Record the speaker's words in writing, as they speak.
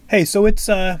Hey, so it's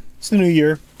the new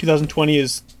year. 2020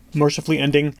 is mercifully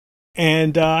ending,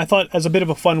 and I thought as a bit of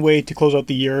a fun way to close out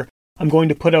the year, I'm going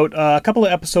to put out a couple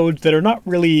of episodes that are not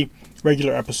really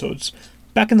regular episodes.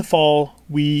 Back in the fall,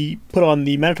 we put on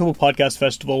the Manitoba Podcast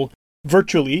Festival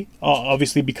virtually,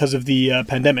 obviously because of the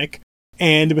pandemic,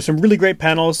 and there were some really great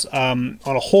panels on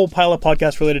a whole pile of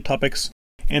podcast-related topics,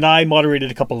 and I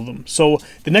moderated a couple of them. So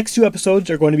the next two episodes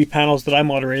are going to be panels that I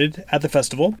moderated at the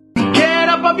festival. Get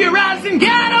up off your ass and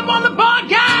get up on the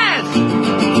podcast!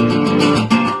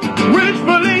 Which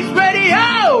Police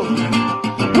Radio?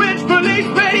 Which Police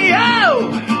Radio?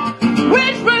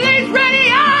 Which Police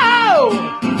Radio?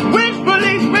 Which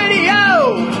Police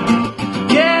Radio?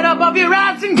 Get up off your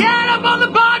ass and get up on the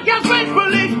podcast! Which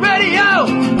Police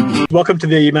Radio? Welcome to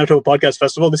the Manitoba Podcast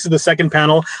Festival. This is the second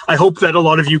panel. I hope that a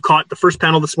lot of you caught the first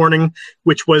panel this morning,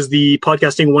 which was the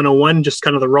Podcasting 101, just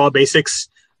kind of the raw basics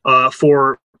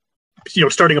for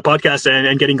starting a podcast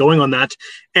and getting going on that.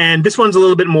 And this one's a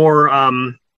little bit more, I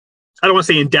don't want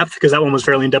to say in depth because that one was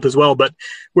fairly in depth as well, but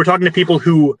we're talking to people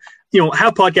who,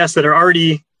 have podcasts that are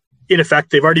already in effect.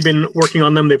 They've already been working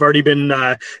on them. They've already been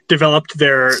developed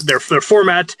their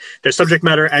format, their subject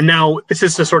matter. And now this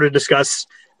is to sort of discuss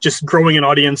just growing an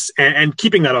audience and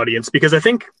keeping that audience. Because I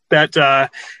think that,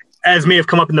 as may have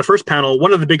come up in the first panel,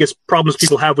 one of the biggest problems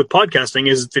people have with podcasting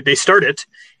is that they start it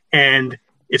and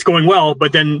it's going well,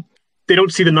 but then they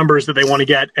don't see the numbers that they want to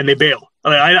get and they bail.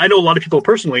 I know a lot of people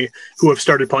personally who have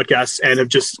started podcasts and have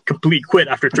just completely quit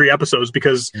after 3 episodes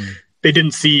because they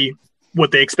didn't see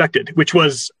what they expected, which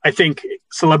was, I think,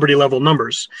 celebrity level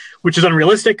numbers, which is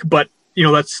unrealistic, but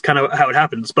that's kind of how it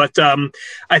happens. But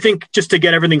I think just to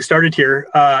get everything started here,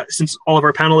 since all of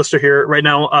our panelists are here right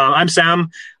now, I'm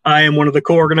Sam. I am one of the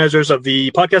co-organizers of the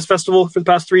podcast festival for the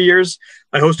past 3 years.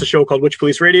 I host a show called Which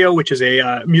Police Radio, which is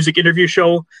a music interview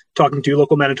show talking to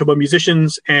local Manitoba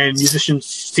musicians and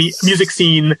music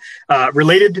scene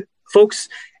related folks.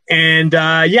 And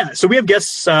so we have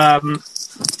guests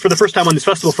for the first time on this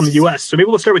festival from the US. So maybe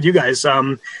we'll start with you guys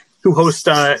who host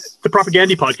the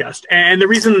Propagandhi podcast. And the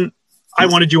reason I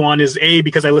wanted you on is A,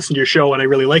 because I listened to your show and I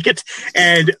really like it,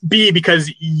 and B, because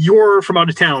you're from out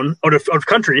of town, out of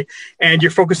country, and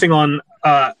you're focusing on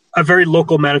a very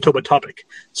local Manitoba topic.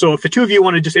 So if the two of you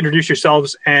want to just introduce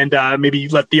yourselves and maybe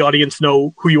let the audience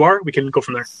know who you are, we can go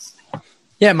from there.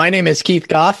 Yeah, my name is Keith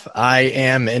Goff. I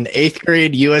am an 8th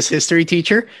grade U.S. history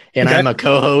teacher, and I'm a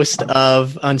co-host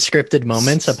of Unscripted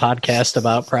Moments, a podcast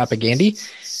about Propagandhi.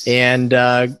 And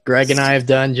Greg and I have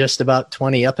done just about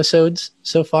 20 episodes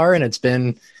so far, and it's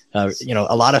been, a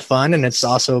lot of fun, and it's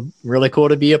also really cool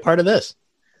to be a part of this.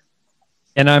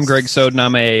 And I'm Greg Soden.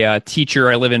 I'm a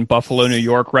teacher. I live in Buffalo, New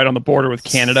York, right on the border with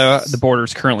Canada. The border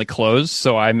is currently closed,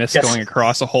 so I miss going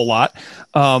across a whole lot.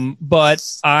 But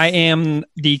I am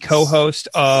the co-host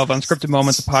of Unscripted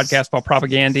Moments, a podcast about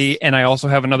Propagandhi, and I also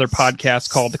have another podcast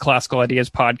called the Classical Ideas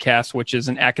Podcast, which is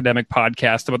an academic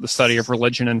podcast about the study of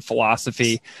religion and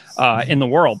philosophy in the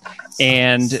world.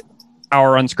 And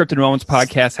our Unscripted Moments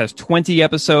podcast has 20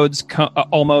 episodes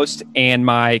almost, and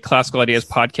my Classical Ideas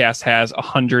podcast has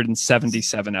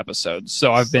 177 episodes.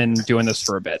 So I've been doing this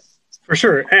for a bit. For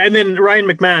sure. And then Ryan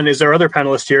McMahon is our other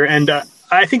panelist here. And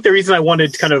I think the reason I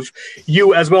wanted kind of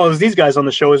you as well as these guys on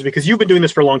the show is because you've been doing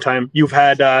this for a long time. You've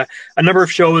had a number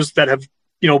of shows that have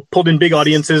pulled in big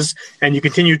audiences, and you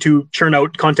continue to churn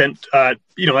out content, at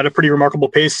a pretty remarkable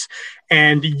pace.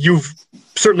 And you've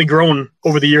certainly grown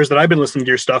over the years that I've been listening to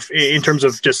your stuff in terms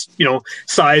of just,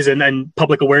 size and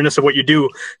public awareness of what you do.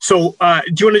 So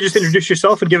do you want to just introduce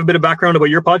yourself and give a bit of background about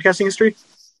your podcasting history?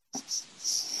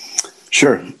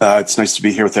 Sure. It's nice to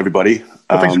be here with everybody.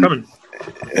 Thanks for coming.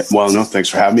 Well, no, thanks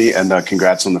for having me, and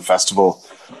congrats on the festival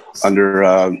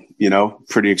under,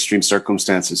 pretty extreme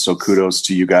circumstances. So kudos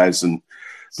to you guys and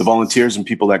the volunteers and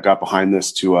people that got behind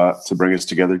this to bring us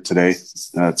together today.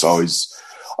 It's always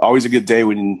a good day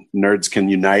when nerds can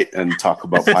unite and talk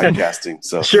about podcasting.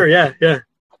 So sure. Yeah.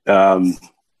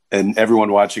 And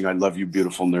everyone watching, I love you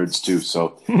beautiful nerds too.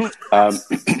 So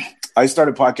I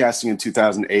started podcasting in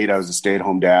 2008. I was a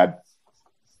stay-at-home dad.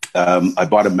 I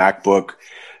bought a MacBook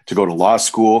to go to law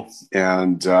school,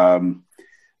 and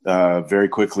very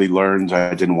quickly learned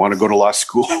I didn't want to go to law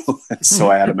school. So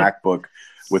I had a MacBook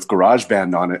with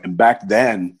GarageBand on it. And back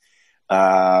then,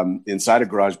 inside of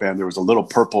GarageBand, there was a little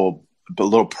purple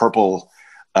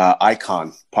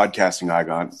icon, podcasting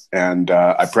icon, and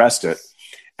I pressed it.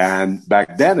 And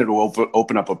back then, it would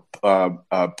open up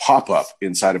a pop-up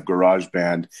inside of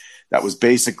GarageBand that was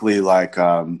basically like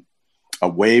a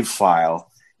WAV file.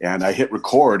 And I hit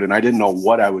record, and I didn't know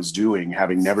what I was doing,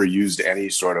 having never used any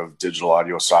sort of digital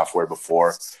audio software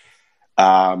before.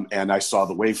 And I saw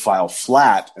the WAV file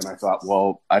flat, and I thought,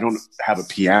 well, I don't have a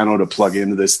piano to plug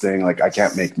into this thing. Like, I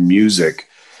can't make music.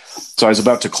 So I was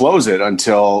about to close it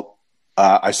until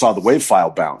I saw the WAV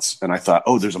file bounce, and I thought,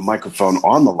 oh, there's a microphone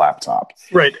on the laptop.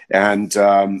 Right. And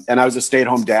I was a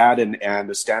stay-at-home dad and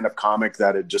a stand-up comic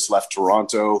that had just left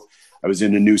Toronto. I was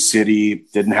in a new city,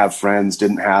 didn't have friends,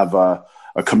 didn't have a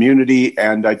community,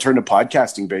 and I turned to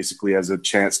podcasting basically as a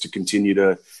chance to continue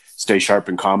to stay sharp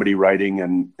in comedy writing,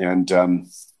 and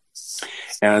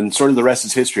sort of the rest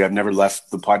is history. I've never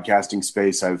left the podcasting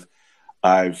space. I've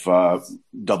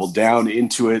doubled down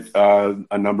into it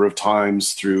a number of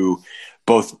times through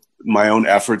both my own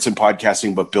efforts in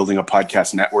podcasting, but building a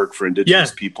podcast network for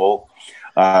Indigenous people.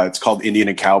 It's called Indian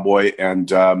and Cowboy,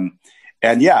 and I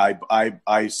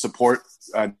support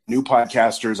new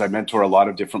podcasters. I mentor a lot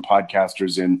of different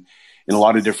podcasters in a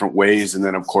lot of different ways, and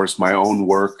then of course my own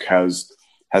work has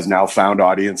now found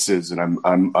audiences, and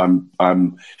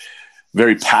I'm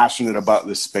very passionate about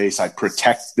this space. I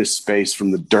protect this space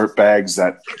from the dirtbags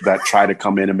that try to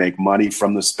come in and make money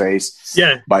from the space.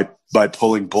 By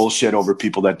pulling bullshit over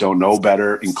people that don't know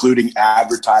better, including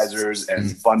advertisers and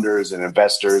funders and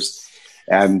investors.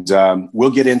 And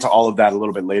we'll get into all of that a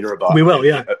little bit later about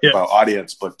about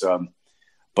audience. But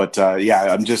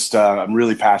I'm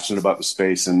really passionate about the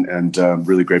space and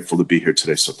really grateful to be here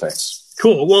today. So thanks.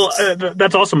 Cool. Well,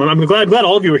 that's awesome. I'm glad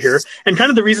all of you are here. And kind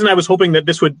of the reason I was hoping that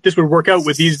this would work out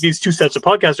with these two sets of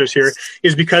podcasters here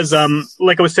is because,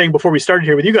 like I was saying before we started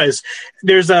here with you guys,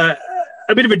 there's a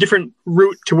bit of a different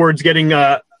route towards getting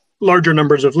larger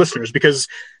numbers of listeners, because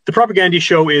the Propagandhi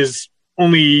Show is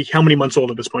only how many months old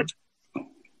at this point?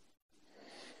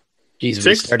 Jeez,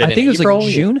 6? I think it was like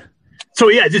June. So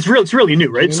yeah, it's really new,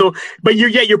 right? So, but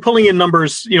you're pulling in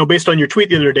numbers, based on your tweet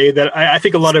the other day that I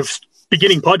think a lot of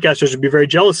beginning podcasters would be very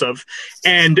jealous of.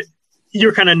 And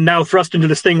you're kind of now thrust into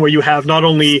this thing where you have not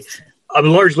only a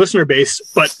large listener base,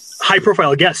 but high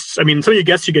profile guests. I mean, some of your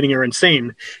guests you're getting are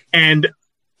insane. And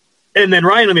then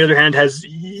Ryan, on the other hand,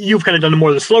 you've kind of done more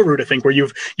of the slow route, I think, where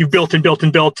you've built and built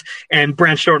and built and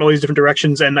branched out in all these different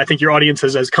directions. And I think your audience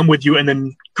has come with you and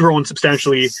then grown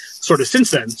substantially sort of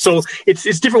since then. So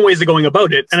it's different ways of going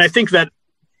about it. And I think that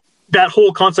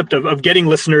whole concept of getting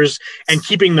listeners and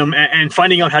keeping them and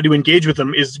finding out how to engage with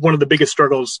them is one of the biggest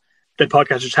struggles that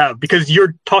podcasters have, because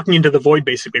you're talking into the void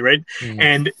basically, right?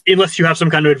 And unless you have some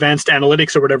kind of advanced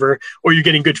analytics or whatever, or you're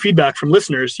getting good feedback from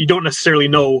listeners, you don't necessarily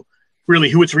know really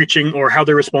who it's reaching or how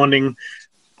they're responding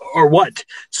or what.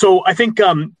 So I think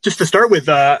just to start with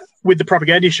the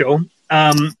Propagandhi Show,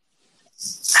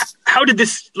 how did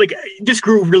this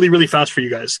grew really, really fast for you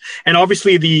guys? And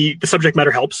obviously the subject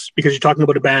matter helps because you're talking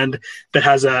about a band that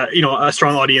has a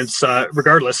strong audience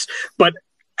regardless. But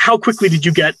how quickly did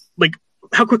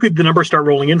the numbers start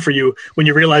rolling in for you when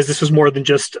you realized this was more than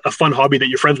just a fun hobby that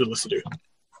your friends would listen to?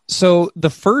 So the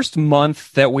first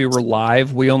month that we were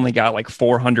live, we only got like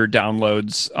 400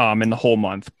 downloads in the whole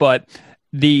month. But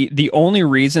the only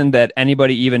reason that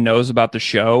anybody even knows about the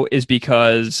show is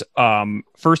because,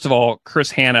 first of all,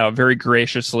 Chris Hanna very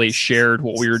graciously shared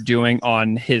what we were doing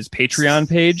on his Patreon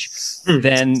page.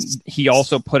 Then he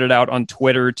also put it out on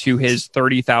Twitter to his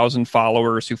 30,000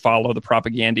 followers who follow the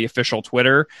Propagandhi official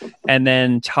Twitter. And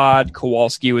then Todd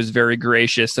Kowalski was very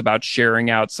gracious about sharing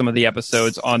out some of the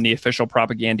episodes on the official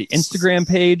Propagandhi Instagram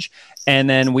page. And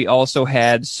then we also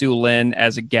had Sue Lin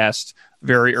as a guest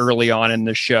very early on in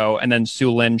the show, and then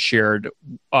Sue Lin shared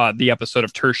the episode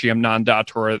of Tertium Non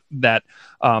Datur that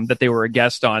they were a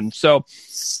guest on. So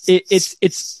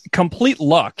it's complete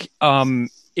luck.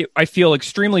 I feel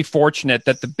extremely fortunate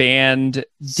that the band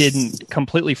didn't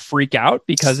completely freak out,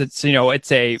 because it's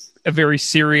a very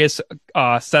serious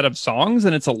set of songs,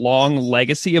 and it's a long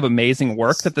legacy of amazing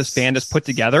work that this band has put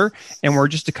together, and we're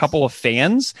just a couple of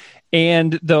fans.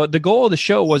 And the goal of the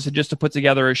show was just to put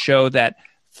together a show that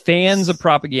fans of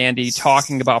Propagandhi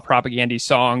talking about Propagandhi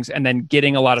songs and then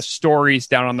getting a lot of stories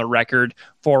down on the record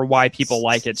for why people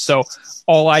like it. So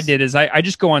all I did is I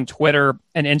just go on Twitter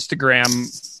and Instagram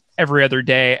every other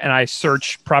day, and I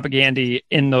search Propagandhi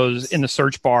in the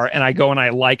search bar, and I go and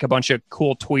I like a bunch of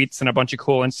cool tweets and a bunch of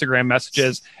cool Instagram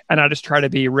messages, and I just try to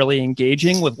be really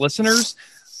engaging with listeners.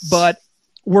 But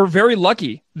we're very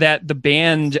lucky that the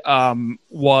band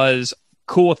was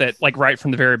cool with it, like right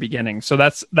from the very beginning. So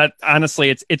that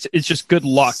honestly, it's just good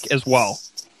luck as well.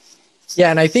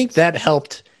 Yeah, and I think that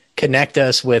helped connect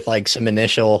us with like some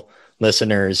initial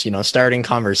listeners, starting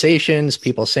conversations,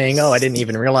 people saying, oh, I didn't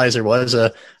even realize there was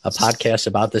a podcast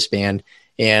about this band.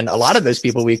 And a lot of those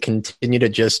people we continue to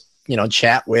just,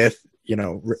 chat with,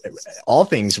 all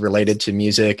things related to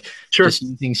music, just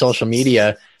using social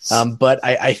media. But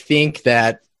I think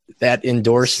that that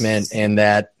endorsement and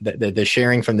that the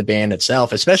sharing from the band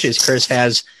itself, especially as Chris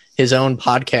has his own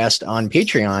podcast on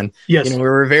Patreon. Yes. We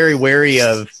were very wary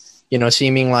of,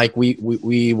 seeming like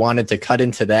we wanted to cut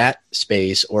into that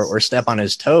space or step on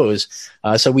his toes.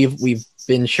 So we've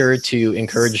been sure to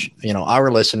encourage,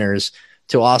 our listeners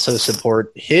to also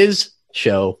support his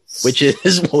show, which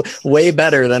is way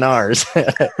better than ours.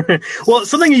 Well,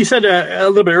 something you said a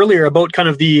little bit earlier about kind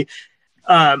of the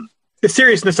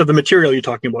seriousness of the material you're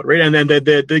talking about, right? And then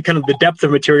the kind of the depth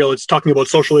of material. It's talking about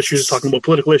social issues, talking about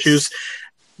political issues.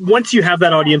 Once you have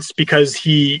that audience, because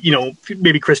he,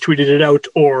 maybe Chris tweeted it out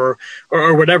or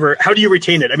whatever, how do you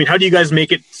retain it? I mean, how do you guys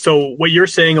make it so what you're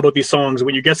saying about these songs,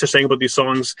 what your guests are saying about these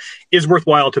songs is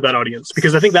worthwhile to that audience?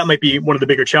 Because I think that might be one of the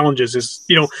bigger challenges is,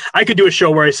 I could do a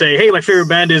show where I say, hey, my favorite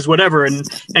band is whatever, and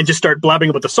just start blabbing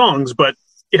about the songs, but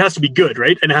it has to be good,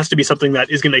 right? And it has to be something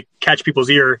that is going to catch people's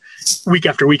ear week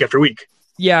after week after week.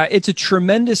 Yeah, it's a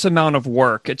tremendous amount of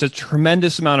work. It's a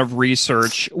tremendous amount of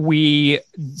research. We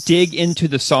dig into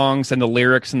the songs and the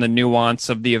lyrics and the nuance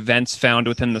of the events found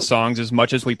within the songs as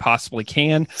much as we possibly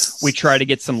can. We try to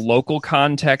get some local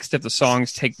context if the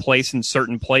songs take place in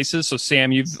certain places. So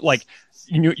Sam,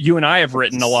 you and I have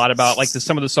written a lot about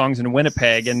some of the songs in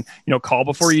Winnipeg and, Call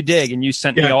Before You Dig. And you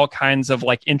sent me all kinds of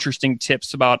interesting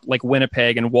tips about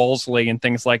Winnipeg and Wolseley and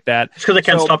things like that. It's because I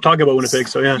can't stop talking about Winnipeg.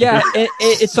 So yeah. Yeah.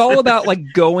 It's all about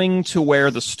going to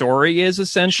where the story is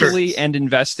essentially and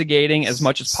investigating as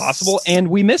much as possible. And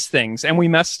we miss things and we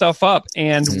mess stuff up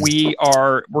and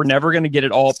we're never going to get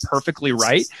it all perfectly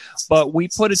right, but we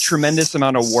put a tremendous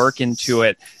amount of work into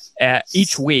it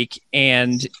each week,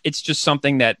 and it's just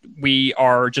something that we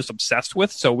are just obsessed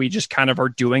with. So we just kind of are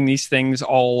doing these things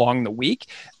all along the week,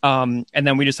 and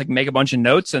then we just make a bunch of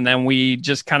notes, and then we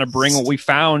just kind of bring what we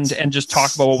found and just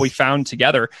talk about what we found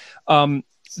together.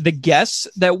 The guests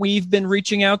that we've been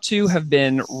reaching out to have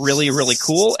been really, really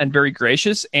cool and very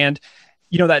gracious, and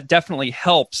that definitely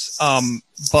helps.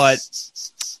 But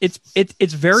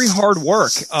it's very hard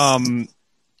work,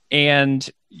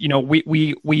 and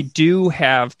we do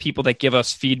have people that give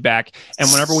us feedback, and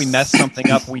whenever we mess something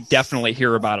up, we definitely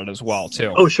hear about it as well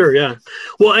too. Oh, sure. Yeah.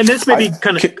 Well, and this may be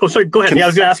sorry, go ahead. I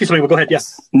was going to ask you something, but go ahead. Yeah.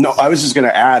 No, I was just going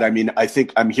to add, I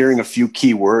think I'm hearing a few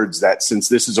key words that since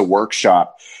this is a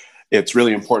workshop, it's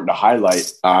really important to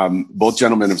highlight. Both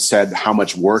gentlemen have said how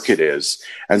much work it is.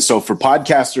 And so for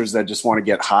podcasters that just want to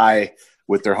get high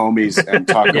with their homies and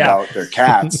talk about their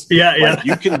cats,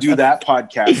 you can do that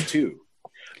podcast too.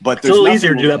 But it's a little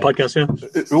easier to do that podcast, yeah.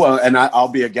 Well, and I'll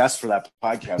be a guest for that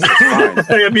podcast. That's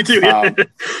fine. Yeah, me too. Yeah.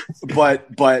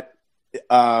 But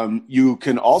you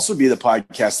can also be the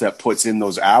podcast that puts in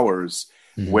those hours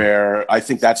where I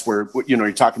think that's where,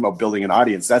 you're talking about building an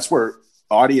audience. That's where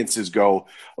audiences go,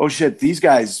 oh shit, these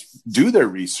guys do their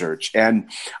research. And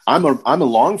I'm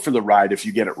along for the ride if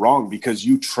you get it wrong because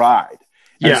you tried.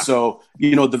 And so,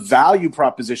 the value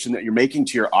proposition that you're making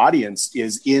to your audience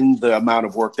is in the amount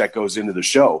of work that goes into the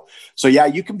show. So, yeah,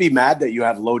 you can be mad that you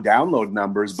have low download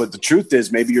numbers, but the truth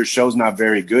is maybe your show's not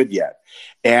very good yet.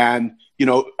 And,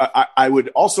 I would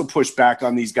also push back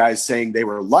on these guys saying they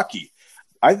were lucky.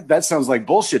 That sounds like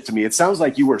bullshit to me. It sounds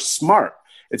like you were smart.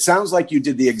 It sounds like you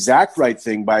did the exact right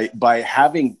thing by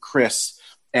having Chris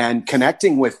and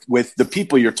connecting with the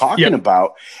people you're talking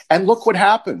about. And look what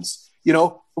happens.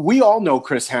 We all know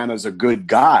Chris Hanna's a good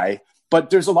guy, but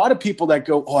there's a lot of people that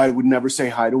go, oh, I would never say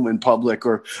hi to him in public,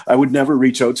 or I would never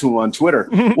reach out to him on Twitter.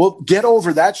 Well, get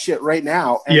over that shit right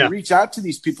now and reach out to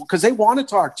these people because they want to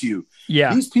talk to you.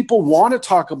 Yeah. These people want to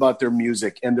talk about their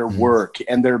music and their work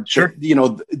and their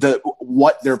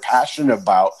what they're passionate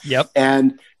about. Yep.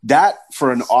 And that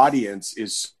for an audience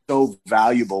is so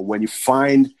valuable when you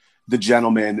find the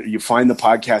gentleman, you find the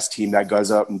podcast team that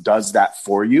goes out and does that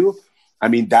for you. I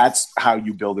mean, that's how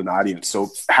you build an audience. So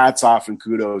hats off and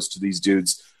kudos to these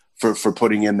dudes for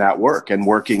putting in that work and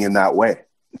working in that way.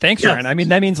 Thanks, Ryan. I mean,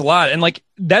 that means a lot. And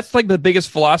that's the biggest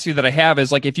philosophy that I have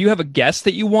is if you have a guest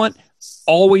that you want,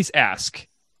 always ask,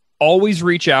 always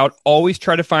reach out, always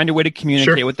try to find a way to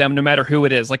communicate with them, no matter who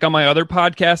it is. On my other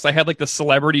podcast, I had the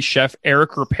celebrity chef,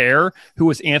 Eric Repair, who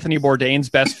was Anthony Bourdain's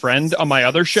best friend on my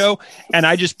other show. And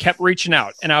I just kept reaching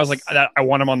out and I was like, I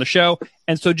want him on the show.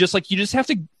 And so you just have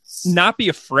to not be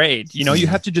afraid. You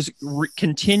have to just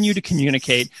continue to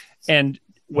communicate. And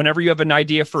whenever you have an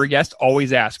idea for a guest,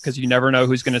 always ask because you never know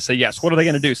who's going to say yes. What are they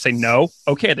going to do? Say no?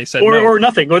 Okay, they said no. Or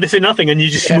nothing. Or they say nothing and you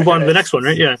just move on to the next one,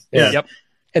 right? Yeah. Yep.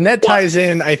 And that ties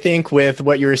in, I think, with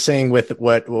what you were saying with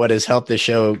what has helped the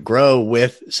show grow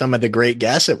with some of the great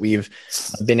guests that we've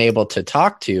been able to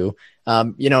talk to.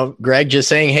 Greg just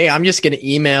saying, hey, I'm just going to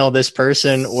email this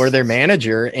person or their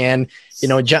manager. And,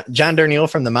 John Darnielle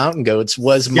from the Mountain Goats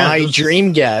was my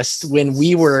dream guest when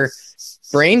we were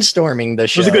brainstorming the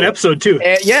show. It was a good episode too.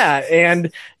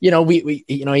 And we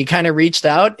he kind of reached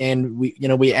out and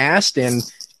we asked, and,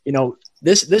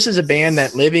 this is a band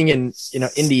that living in,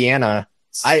 Indiana,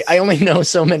 I only know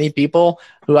so many people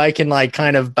who I can like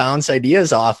kind of bounce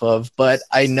ideas off of, but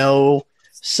I know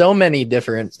so many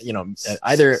different,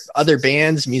 either other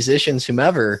bands, musicians,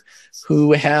 whomever,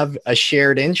 who have a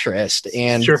shared interest.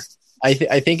 And sure.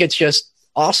 I think it's just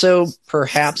also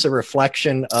perhaps a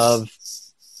reflection of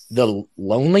the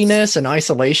loneliness and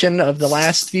isolation of the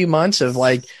last few months of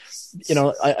like,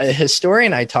 a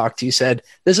historian I talked to said,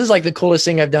 this is like the coolest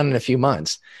thing I've done in a few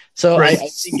months. So right. I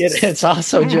think it's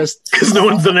also just because no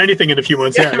one's done anything in a few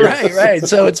months. Yeah. Right.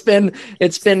 So it's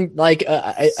been like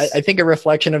I think a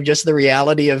reflection of just the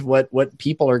reality of what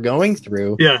people are going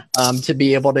through. Yeah. To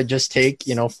be able to just take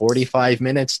 45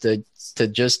 minutes to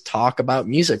just talk about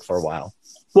music for a while.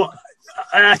 Well,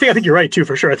 I think you're right too,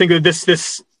 for sure. I think that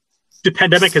the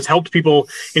pandemic has helped people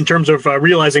in terms of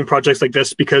realizing projects like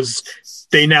this because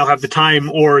they now have the time,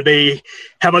 or they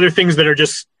have other things that are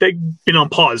just they've been on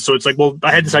pause. So it's like, well,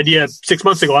 I had this idea 6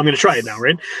 months ago, I'm going to try it now,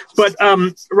 right? But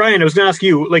Ryan, I was going to ask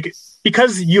you, like,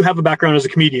 because you have a background as a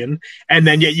comedian, and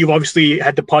then yet you've obviously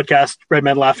had the podcast Red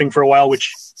Man Laughing for a while,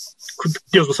 which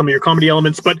deals with some of your comedy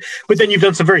elements, but then you've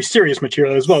done some very serious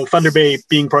material as well. Thunder Bay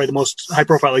being probably the most high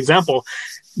profile example.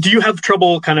 Do you have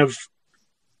trouble kind of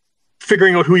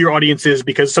figuring out who your audience is,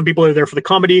 because some people are there for the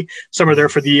comedy, some are there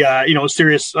for the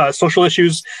serious social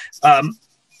issues?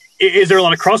 Is there a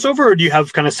lot of crossover, or do you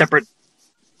have kind of separate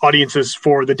audiences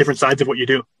for the different sides of what you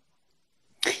do?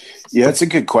 Yeah, it's a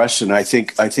good question. I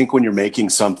think when you're making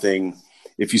something,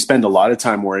 if you spend a lot of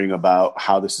time worrying about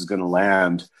how this is going to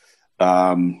land,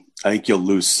 I think you'll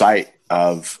lose sight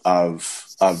of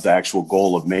the actual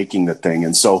goal of making the thing.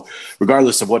 And so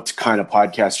regardless of what kind of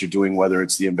podcast you're doing, whether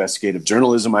it's the investigative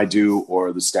journalism I do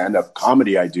or the stand-up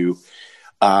comedy I do,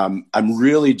 I'm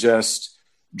really just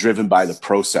driven by the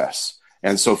process.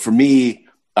 And so for me,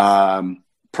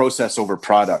 process over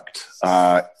product,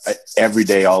 every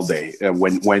day, all day,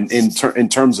 when in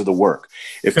terms of the work.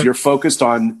 If you're focused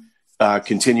on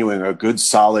continuing a good,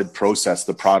 solid process,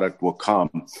 the product will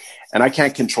come. And I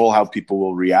can't control how people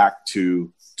will react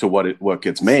to what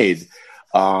gets made.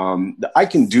 I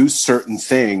can do certain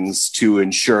things to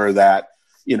ensure that,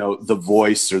 the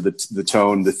voice or the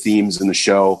tone, the themes in the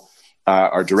show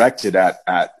are directed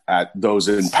at those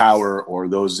in power or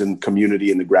those in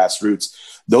community and the grassroots.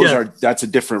 That's a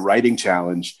different writing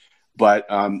challenge. But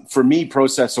for me,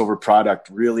 process over product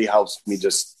really helps me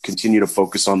just continue to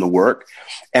focus on the work.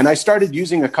 And I started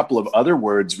using a couple of other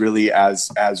words really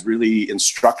as really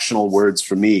instructional words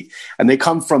for me. And they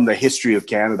come from the history of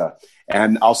Canada.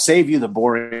 And I'll save you the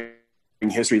boring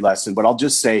history lesson, but I'll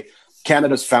just say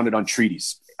Canada's founded on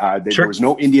treaties. There was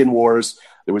no Indian Wars.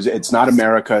 It's not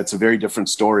America. It's a very different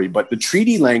story. But the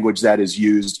treaty language that is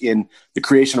used in the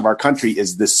creation of our country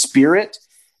is the spirit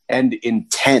and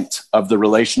intent of the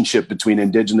relationship between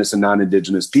Indigenous and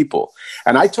non-Indigenous people.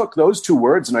 And I took those two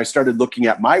words and I started looking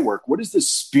at my work. What is the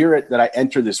spirit that I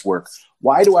enter this work?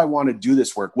 Why do I want to do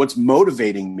this work? What's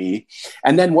motivating me?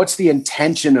 And then what's the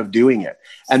intention of doing it?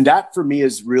 And that for me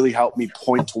has really helped me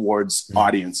point towards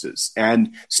audiences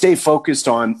and stay focused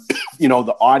on,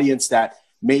 the audience that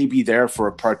may be there for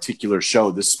a particular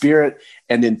show. The spirit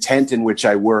and intent in which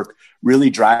I work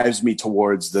really drives me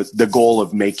towards the goal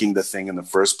of making the thing in the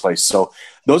first place. So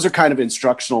those are kind of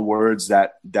instructional words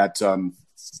that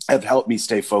have helped me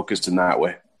stay focused in that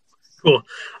way. Cool.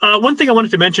 One thing I wanted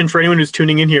to mention for anyone who's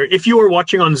tuning in here, if you are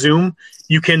watching on Zoom,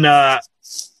 you can,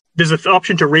 there's an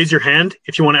option to raise your hand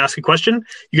if you want to ask a question.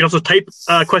 You can also type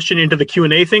a question into the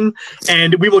Q&A thing,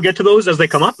 and we will get to those as they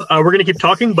come up. We're going to keep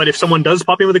talking, but if someone does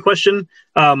pop in with a question,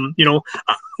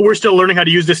 we're still learning how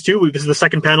to use this too. This is the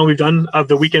second panel we've done of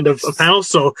the weekend of panels,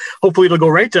 so hopefully it'll go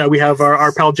right. We have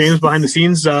our pal James behind the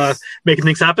scenes making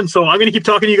things happen. So I'm going to keep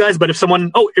talking to you guys, but if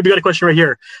someone... Oh, we got a question right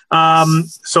here.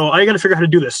 So I got to figure out how to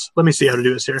do this. Let me see how to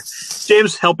do this here.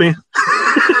 James, help me.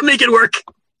 Make it work.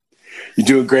 You're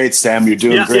doing great, Sam. You're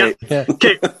doing great. Yeah.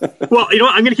 Okay. Well, you know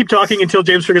what? I'm going to keep talking until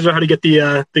James figures out how to get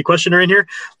the questioner in here.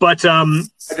 But I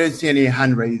don't see any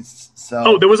hand raised. So.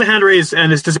 Oh, there was a hand raised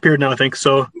and it's disappeared now, I think.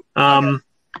 So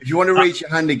if you want to raise your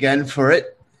hand again for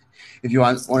it, if you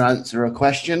want to answer a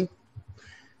question,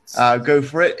 go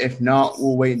for it. If not,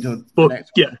 we'll wait until the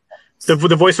next one.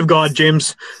 the voice of God,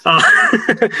 James.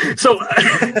 So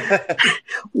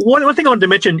one thing I wanted to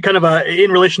mention, kind of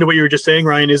in relation to what you were just saying,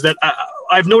 Ryan, is that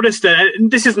I've noticed that, and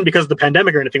this isn't because of the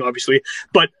pandemic or anything, obviously,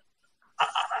 but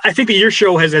I think that your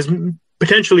show has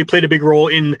potentially played a big role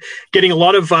in getting a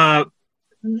lot of,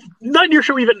 not your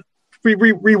show even,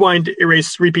 rewind,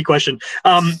 erase, repeat question.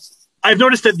 I've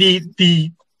noticed that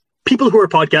the people who are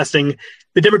podcasting,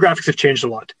 the demographics have changed a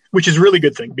lot, which is a really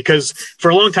good thing, because for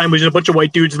a long time it was just a bunch of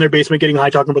white dudes in their basement getting high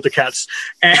talking about their cats,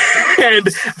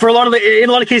 and for in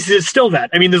a lot of cases it's still that.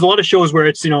 I mean, there's a lot of shows where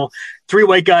it's, three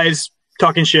white guys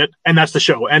talking shit and that's the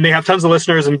show, and they have tons of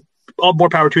listeners and all more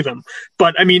power to them.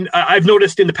 But I mean, I've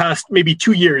noticed in the past maybe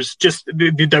 2 years just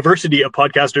the diversity of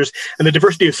podcasters and the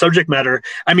diversity of subject matter.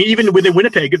 I mean, even within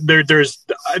Winnipeg, there's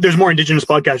more Indigenous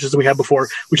podcasters than we had before,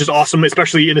 which is awesome,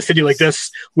 especially in a city like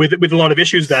this with a lot of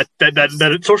issues that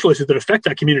social issues that affect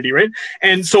that community, right?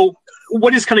 And so,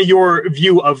 what is kind of your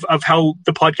view of how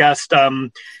the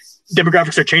podcast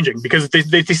demographics are changing? Because they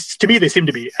to me, they seem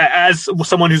to be, as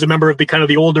someone who's a member of the kind of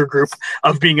the older group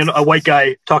of being a white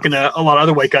guy talking to a lot of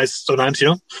other white guys sometimes,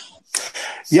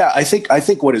 Yeah, I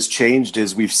think what has changed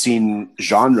is we've seen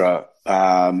genre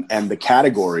and the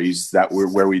categories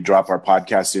where we drop our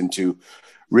podcasts into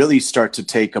really start to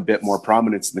take a bit more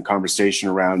prominence in the conversation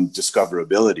around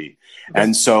discoverability.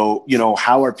 And so,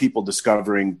 how are people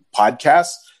discovering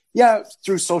podcasts? Yeah,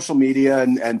 through social media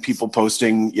and people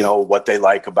posting, what they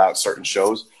like about certain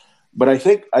shows. But I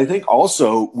think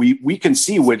also we can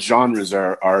see which genres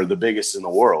are the biggest in the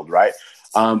world, right?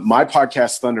 My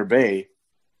podcast, Thunder Bay,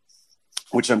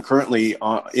 which I'm currently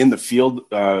in the field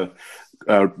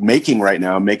making right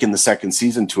now, making the second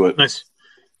season to it. Nice.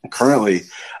 Currently,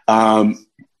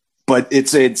 but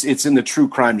it's in the true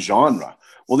crime genre.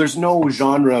 Well, there's no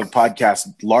genre of podcast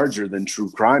larger than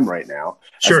true crime right now.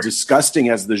 Sure. As disgusting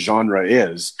as the genre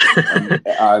is,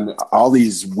 and all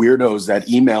these weirdos that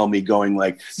email me going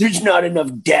like, "There's not enough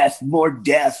death, more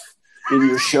death in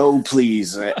your show,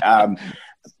 please."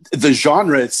 The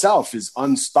genre itself is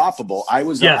unstoppable. I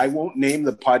won't name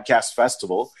the podcast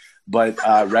festival, but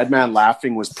Red Man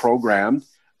Laughing was programmed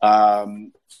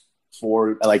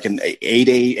for like an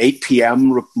 8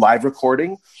 p.m. live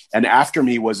recording. And after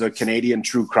me was a Canadian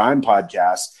true crime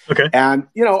podcast. Okay. And,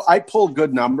 I pull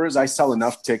good numbers. I sell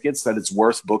enough tickets that it's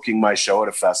worth booking my show at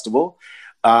a festival.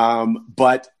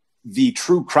 But the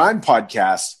true crime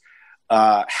podcast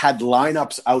had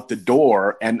lineups out the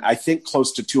door. And I think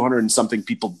close to 200 and something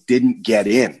people didn't get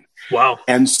in. Wow.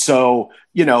 And so,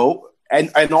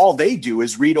 and all they do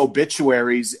is read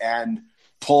obituaries and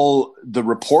pull the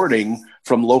reporting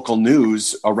from local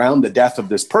news around the death of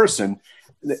this person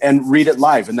and read it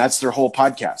live. And that's their whole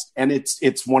podcast. And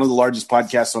it's one of the largest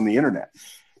podcasts on the internet.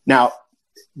 Now,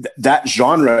 that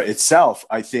genre itself,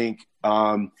 I think,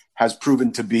 has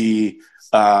proven to be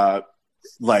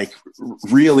like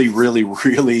really, really,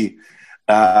 really,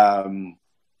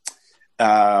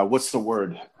 what's the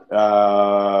word?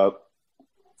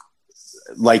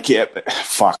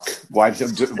 Fuck. Why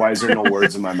is there no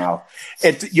words in my mouth?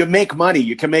 You make money.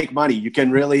 You can make money. You can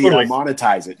really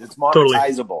monetize it. It's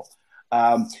monetizable.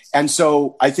 Totally. And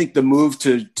so I think the move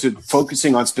to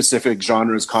focusing on specific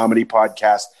genres, comedy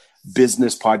podcast,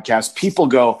 business podcast, people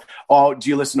go, "Oh, do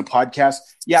you listen to podcasts?"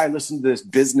 Yeah, I listen to this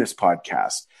business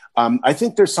podcast. I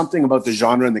think there's something about the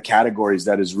genre and the categories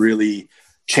that has really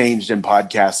changed in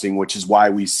podcasting, which is why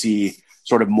we see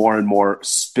sort of more and more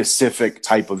specific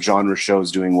type of genre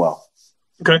shows doing well.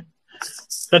 Okay.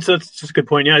 That's a good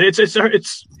point. Yeah,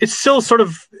 it's still sort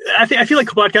of. I feel like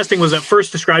podcasting was at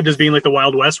first described as being like the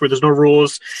Wild West, where there's no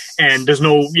rules and there's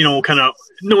no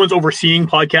no one's overseeing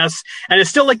podcasts, and it's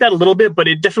still like that a little bit, but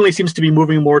it definitely seems to be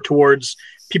moving more towards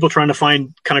people trying to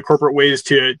find kind of corporate ways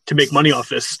to make money off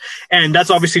this, and that's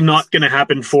obviously not going to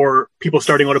happen for people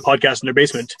starting out a podcast in their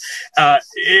basement,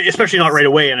 especially not right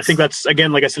away. And I think that's,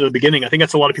 again, like I said at the beginning, I think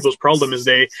that's a lot of people's problem is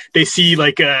they see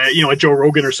like a Joe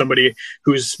Rogan or somebody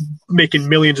who's making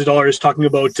millions of dollars talking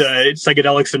about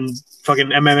psychedelics and fucking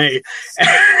MMA,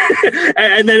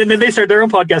 and then they start their own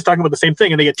podcast talking about the same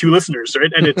thing, and they get 2 listeners,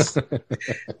 right? And it's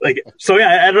like, so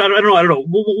yeah, I don't know.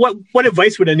 What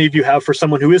advice would any of you have for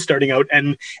someone who is starting out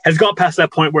and has got past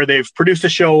that point where they've produced a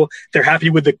show, they're happy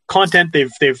with the content,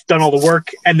 they've done all the work,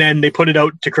 and then they put it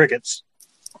out to crickets?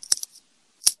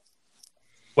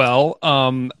 Well,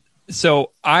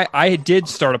 so I did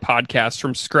start a podcast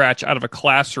from scratch out of a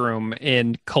classroom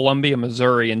in Columbia,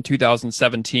 Missouri in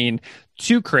 2017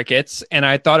 to crickets. And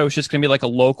I thought it was just going to be like a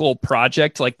local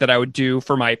project like that I would do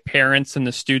for my parents and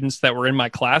the students that were in my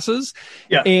classes.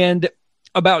 Yeah. And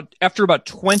after about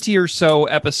 20 or so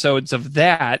episodes of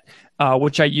that,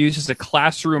 which I use as a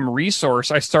classroom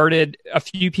resource. A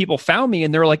few people found me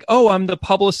and they're like, "Oh, I'm the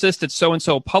publicist at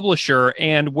so-and-so publisher,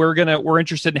 and we're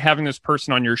interested in having this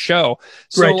person on your show."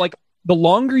 So Right. like, the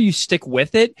longer you stick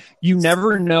with it, you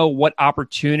never know what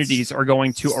opportunities are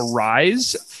going to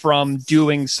arise from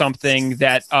doing something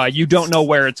that you don't know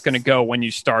where it's going to go when you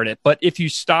start it. But if you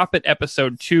stop at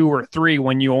episode 2 or 3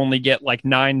 when you only get like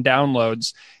 9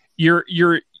 downloads,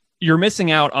 you're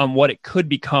missing out on what it could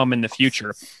become in the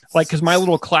future. Like, because my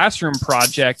little classroom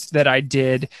project that I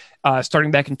did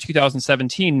starting back in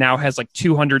 2017 now has like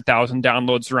 200,000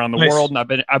 downloads around the Nice. world,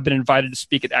 and I've been invited to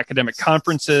speak at academic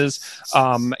conferences.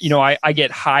 I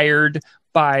get hired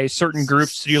by certain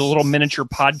groups to do a little miniature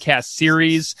podcast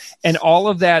series, and all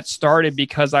of that started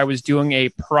because I was doing a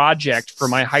project for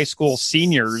my high school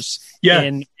seniors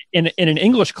in an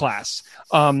English class.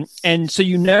 And so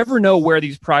you never know where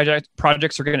these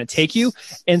projects are going to take you.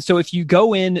 And so if you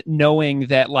go in knowing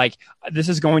that like, this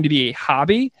is going to be a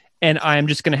hobby and I'm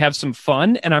just going to have some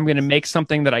fun and I'm going to make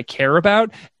something that I care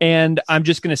about and I'm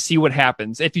just going to see what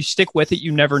happens. If you stick with it,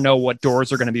 you never know what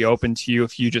doors are going to be open to you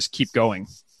if you just keep going.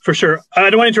 For sure. I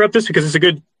don't want to interrupt this because it's a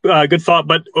good thought,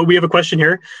 but we have a question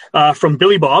here from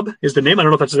Billy Bob is the name. I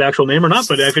don't know if that's his actual name or not,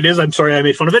 but if it is, I'm sorry I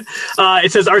made fun of it.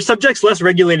 It says, are subjects less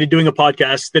regulated doing a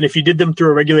podcast than if you did them through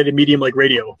a regulated medium like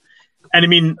radio? And I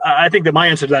mean, I think that my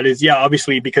answer to that is, yeah,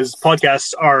 obviously, because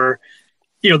podcasts are,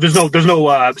 there's no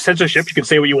censorship. You can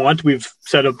say what you want. We've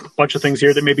said a bunch of things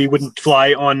here that maybe wouldn't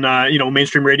fly on,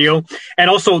 mainstream radio. And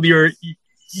also you're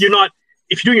not,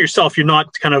 if you're doing it yourself, you're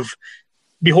not kind of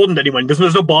beholden to anyone.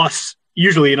 There's no boss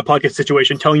usually in a podcast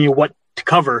situation telling you what to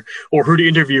cover or who to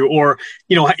interview or,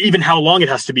 even how long it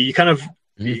has to be. You kind of,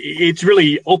 it's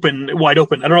really wide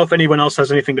open. I don't know if anyone else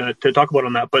has anything to talk about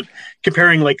on that, but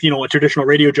comparing like, a traditional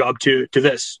radio job to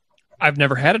this. I've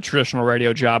never had a traditional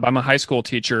radio job. I'm a high school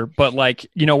teacher, but like,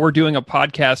 we're doing a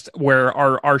podcast where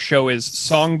our show is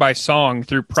song by song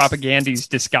through Propagandy's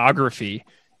discography.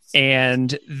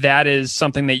 And that is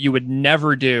something that you would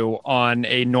never do on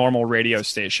a normal radio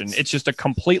station. It's just a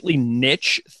completely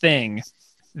niche thing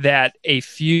that a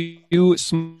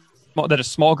small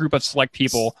group of select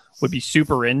people would be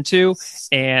super into.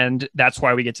 And that's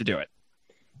why we get to do it.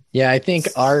 Yeah, I think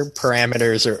our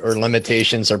parameters or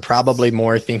limitations are probably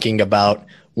more thinking about,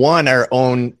 one, our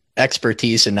own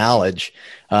expertise and knowledge,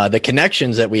 the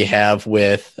connections that we have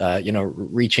with,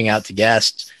 reaching out to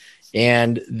guests,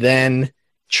 and then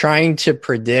trying to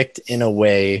predict in a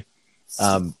way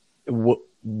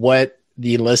what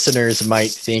the listeners might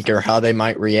think or how they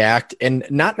might react, and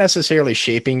not necessarily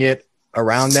shaping it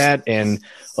around that and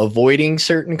avoiding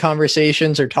certain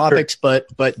conversations or topics, sure.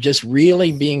 but just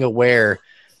really being aware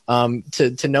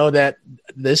to know that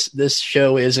this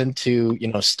show isn't to,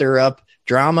 stir up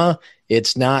drama.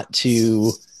 It's not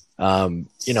to,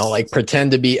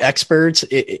 pretend to be experts.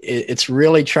 It's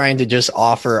really trying to just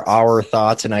offer our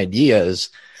thoughts and ideas.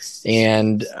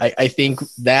 And I think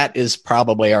that is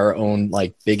probably our own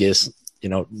biggest,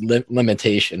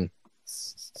 limitation.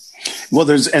 Well,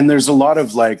 there's a lot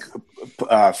of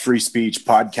free speech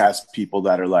podcast people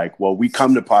that are like, well, we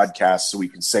come to podcasts so we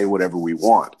can say whatever we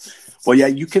want. Well, yeah,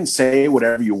 you can say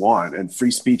whatever you want and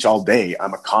free speech all day.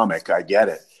 I'm a comic. I get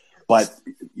it. But,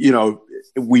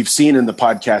 we've seen in the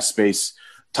podcast space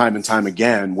time and time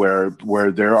again where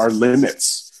there are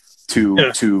limits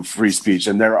to free speech,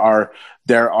 and there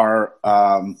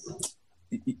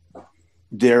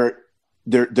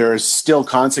is still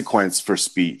consequence for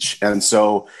speech. And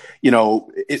so,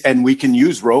 and we can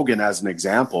use Rogan as an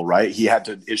example, right? He had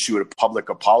to issue a public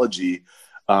apology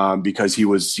because he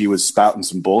was spouting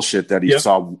some bullshit that he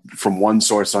saw from one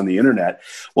source on the internet.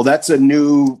 Well, that's a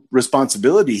new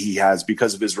responsibility he has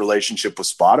because of his relationship with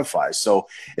Spotify. So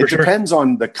it depends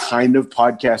on the kind of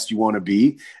podcast you want to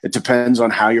be. It depends on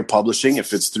how you're publishing,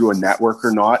 if it's through a network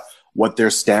or not, what their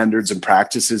standards and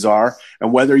practices are,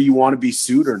 and whether you want to be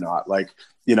sued or not.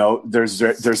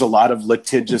 There's a lot of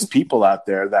litigious people out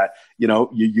there that, you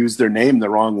use their name the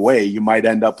wrong way, you might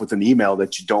end up with an email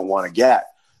that you don't want to get.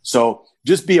 So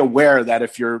just be aware that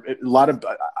if you're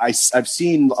I've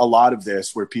seen a lot of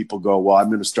this where people go, well, I'm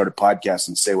going to start a podcast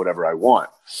and say whatever I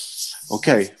want.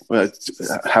 Okay. Well,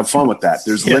 have fun with that.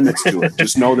 There's limits to it.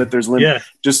 Just know that there's limits.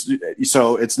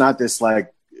 So it's not this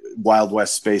Wild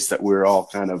West space that we're all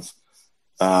kind of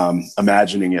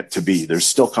imagining it to be. There's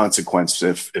still consequence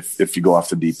if you go off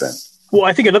the deep end. Well,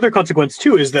 I think another consequence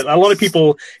too is that a lot of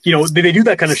people, they do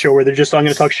that kind of show where they're just, I'm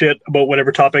going to talk shit about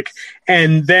whatever topic,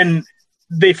 and then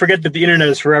they forget that the internet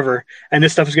is forever and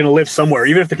this stuff is going to live somewhere,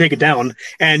 even if they take it down.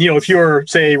 And, if you're,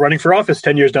 say, running for office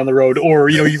 10 years down the road, or,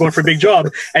 you're going for a big job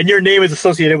and your name is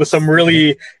associated with some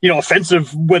really,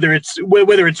 offensive, whether it's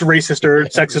racist or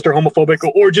sexist or homophobic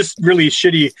or just really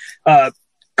shitty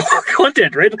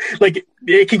content, right? Like,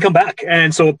 it can come back.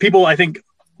 And so people, I think,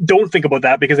 don't think about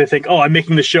that because they think, I'm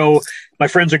making the show, my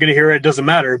friends are going to hear it, it doesn't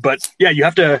matter. But yeah, you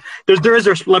have to, there is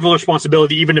a level of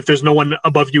responsibility, even if there's no one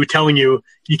above you telling you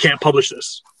can't publish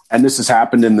this. And this has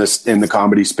happened in the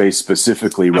comedy space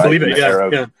specifically, right? I believe it,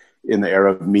 in the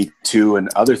era of Me Too and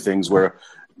other things where,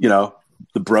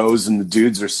 the bros and the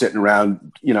dudes are sitting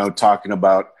around, talking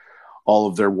about all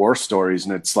of their war stories.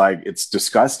 And it's like, it's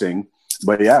disgusting,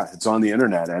 but yeah, it's on the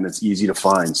internet and it's easy to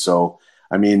find. So,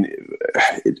 I mean,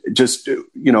 just be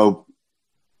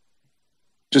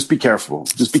careful.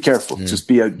 Just be careful. Mm-hmm. Just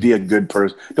be a good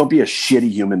person. Don't be a shitty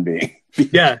human being.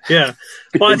 Yeah.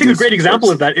 Well, I think a great example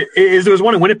of that is there was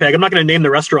one in Winnipeg. I'm not going to name the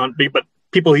restaurant, but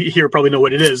people here probably know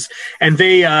what it is. And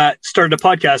they started a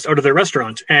podcast out of their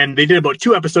restaurant, and they did about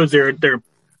 2 episodes. They're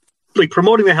like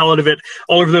promoting the hell out of it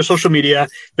all over their social media,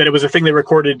 that it was a thing they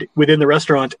recorded within the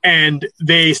restaurant, and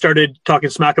they started talking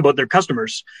smack about their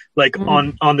customers, like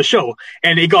on the show.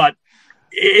 And it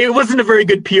wasn't a very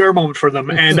good PR moment for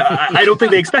them. And I don't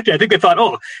think they expected it. I think they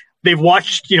thought, they've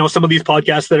watched, some of these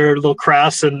podcasts that are a little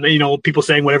crass and, people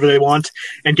saying whatever they want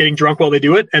and getting drunk while they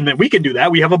do it. And then we can do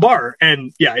that. We have a bar.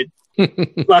 And yeah,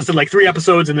 it lasted like 3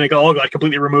 episodes and then it got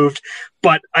completely removed.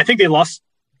 But I think they lost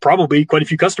probably quite a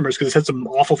few customers because it said some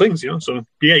awful things, So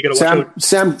yeah, you got to watch out.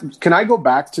 Sam, can I go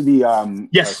back to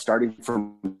the starting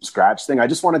from scratch thing? I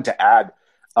just wanted to add,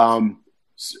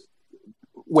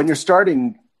 when you're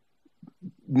starting,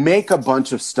 make a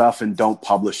bunch of stuff and don't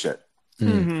publish it.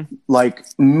 Mm-hmm. Like,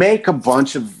 make a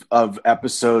bunch of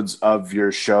episodes of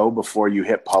your show before you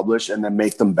hit publish and then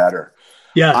make them better.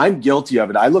 Yeah, I'm guilty of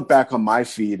it. I look back on my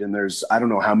feed and there's, I don't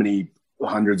know how many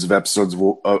hundreds of episodes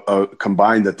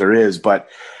combined that there is, but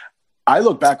I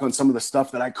look back on some of the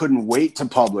stuff that I couldn't wait to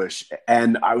publish.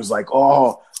 And I was like,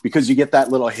 because you get that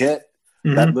little hit,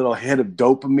 that little hit of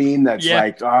dopamine. That's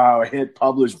like, hit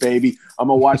publish, baby. I'm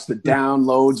going to watch the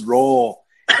downloads roll.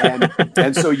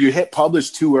 And so you hit publish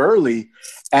too early.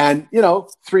 And,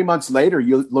 3 months later,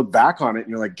 you look back on it and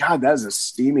you're like, God, that is a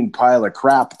steaming pile of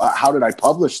crap. How did I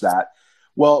publish that?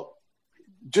 Well,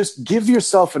 just give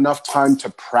yourself enough time to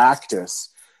practice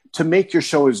to make your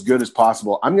show as good as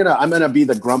possible. I'm gonna be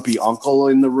the grumpy uncle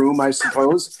in the room, I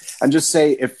suppose, and just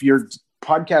say, if your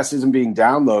podcast isn't being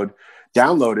downloaded,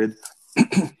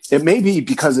 it may be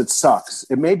because it sucks.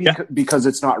 It may be because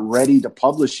it's not ready to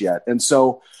publish yet. And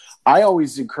so I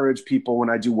always encourage people when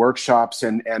I do workshops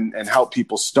and help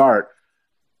people start,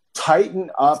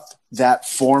 tighten up that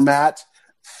format,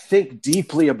 think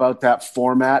deeply about that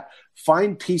format,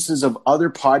 find pieces of other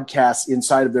podcasts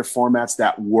inside of their formats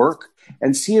that work,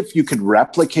 and see if you could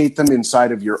replicate them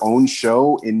inside of your own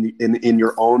show in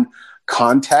your own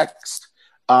context,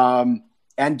 and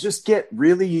just get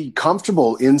really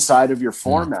comfortable inside of your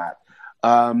format.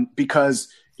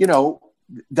 Because,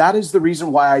 that is the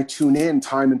reason why I tune in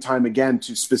time and time again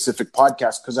to specific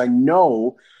podcasts, because I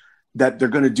know that they're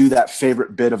going to do that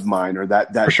favorite bit of mine, or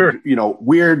that for sure,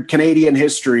 weird Canadian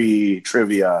history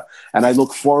trivia. And I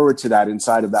look forward to that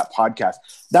inside of that podcast.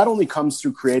 That only comes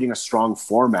through creating a strong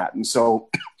format. And so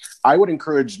I would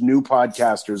encourage new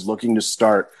podcasters looking to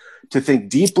start to think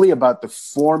deeply about the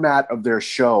format of their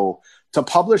show, to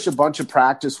publish a bunch of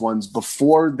practice ones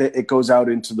before it goes out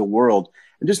into the world,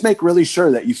 and just make really sure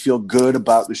that you feel good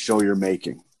about the show you're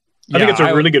making. I think it's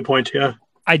a really good point. Yeah.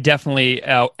 I definitely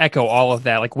echo all of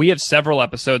that. Like, we have several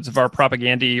episodes of our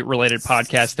Propagandhi related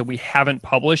podcast that we haven't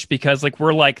published because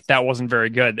we're like, that wasn't very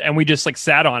good. And we just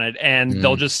sat on it, and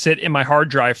they'll just sit in my hard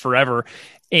drive forever.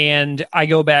 And I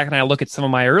go back and I look at some of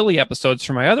my early episodes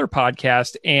from my other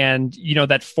podcast, and,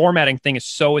 that formatting thing is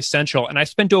so essential. And I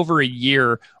spent over a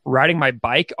year riding my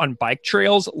bike on bike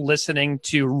trails, listening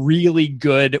to really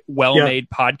good, well-made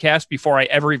podcasts before I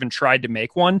ever even tried to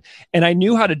make one. And I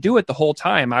knew how to do it the whole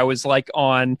time. I was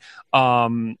on Apple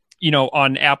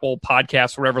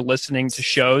Podcasts, wherever, listening to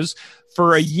shows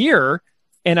for a year.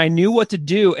 And I knew what to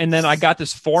do. And then I got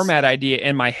this format idea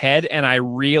in my head, and I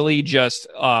really just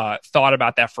thought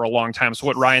about that for a long time. So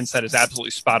what Ryan said is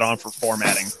absolutely spot on for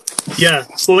formatting. Yeah.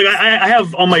 Well, I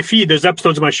have on my feed, there's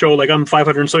episodes of my show, I'm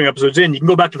 500 and something episodes in. You can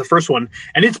go back to the first one,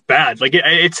 and it's bad.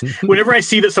 It's whenever I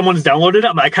see that someone's downloaded it,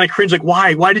 I kind of cringe.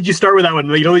 Why did you start with that one?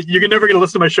 You're never going to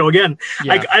listen to my show again.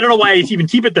 Yeah. I don't know why I even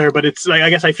keep it there, but it's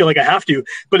I guess I feel like I have to.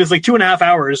 But it's 2.5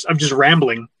 hours of just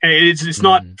rambling. It's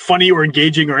not funny or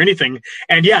engaging or anything.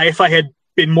 And yeah, if I had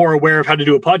been more aware of how to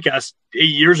do a podcast 8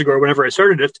 years ago or whenever I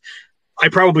started it, I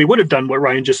probably would have done what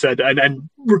Ryan just said and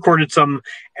recorded some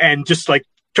and just like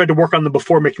tried to work on them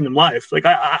before making them live. Like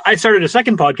I started a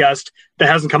second podcast that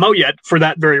hasn't come out yet for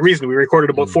that very reason. We recorded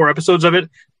about 4 episodes of it.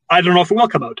 I don't know if it will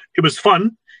come out. It was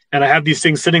fun, and I have these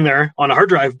things sitting there on a hard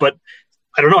drive, but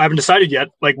I don't know. I haven't decided yet,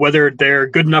 like whether they're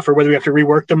good enough or whether we have to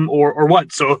rework them or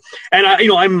what. So, and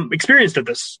I'm experienced at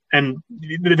this, and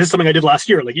this is something I did last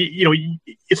year. Like,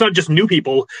 it's not just new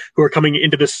people who are coming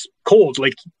into this cold.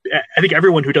 Like, I think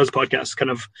everyone who does podcasts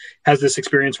kind of has this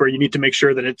experience where you need to make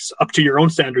sure that it's up to your own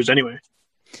standards anyway.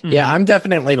 Yeah, I'm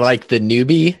definitely like the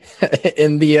newbie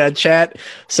in the chat.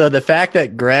 So the fact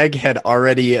that Greg had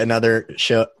already another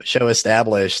show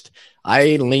established,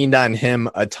 I leaned on him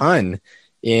a ton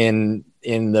in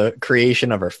the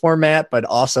creation of our format, but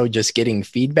also just getting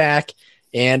feedback.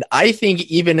 And I think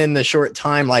even in the short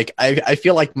time, like I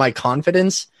feel like my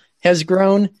confidence has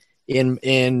grown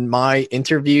in my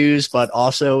interviews, but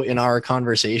also in our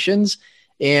conversations.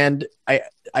 And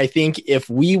I think if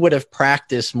we would have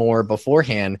practiced more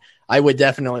beforehand, I would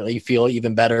definitely feel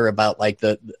even better about like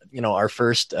our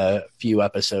first few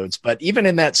episodes. But even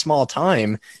in that small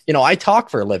time, I talk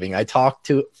for a living. I talk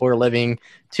for a living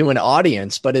to an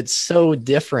audience, but it's so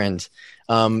different.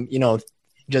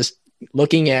 Just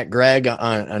looking at Greg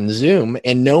on Zoom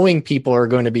and knowing people are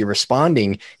going to be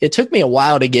responding, it took me a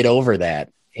while to get over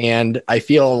that. And I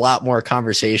feel a lot more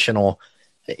conversational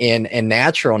and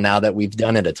natural now that we've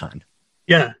done it a ton.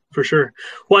 Yeah, for sure.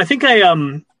 Well, I think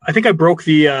I broke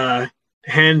the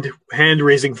hand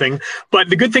raising thing, but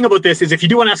the good thing about this is if you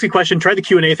do want to ask a question, try the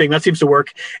Q&A thing. That seems to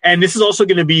work. And this is also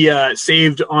going to be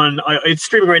saved on it's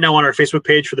streaming right now on our Facebook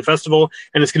page for the festival,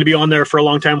 and it's going to be on there for a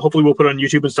long time. Hopefully we'll put it on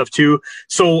YouTube and stuff too.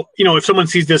 So if someone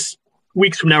sees this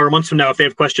weeks from now or months from now, if they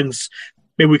have questions,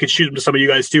 maybe we could shoot them to some of you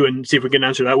guys too and see if we can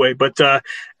answer that way. But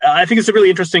I think it's a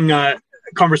really interesting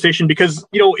conversation because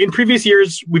in previous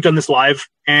years we've done this live,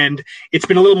 and it's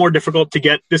been a little more difficult to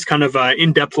get this kind of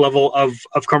in-depth level of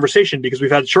conversation because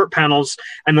we've had short panels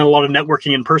and then a lot of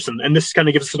networking in person, and this kind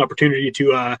of gives us an opportunity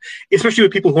to especially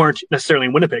with people who aren't necessarily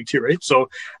in Winnipeg too, right? So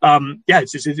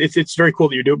it's very cool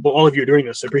that all of you are doing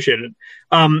this. I appreciate it.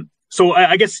 So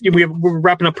I guess we're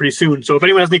wrapping up pretty soon, so if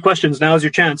anyone has any questions, now is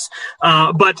your chance.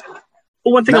 But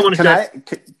one thing I want to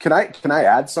say, can I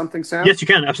add something, Sam? Yes, you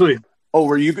can, absolutely. Oh,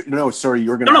 were you? No, sorry, you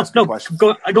were going to ask a question.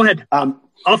 Go ahead.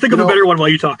 I'll think of a better one while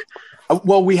you talk.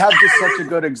 Well, we have just such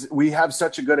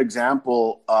a good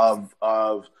example of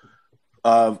a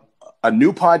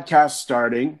new podcast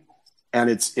starting, and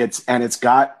it's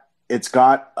got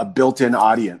a built-in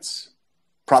audience,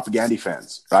 Propagandy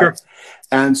fans, right? Sure.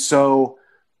 And so,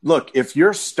 look, if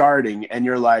you're starting and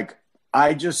you're like,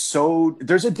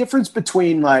 there's a difference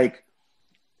between like.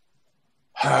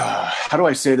 How do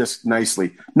I say this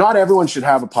nicely? Not everyone should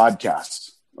have a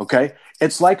podcast, okay?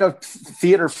 It's like a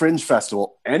theater fringe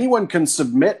festival. Anyone can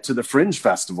submit to the fringe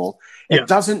festival. It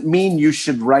doesn't mean you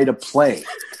should write a play.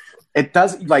 It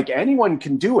doesn't, like anyone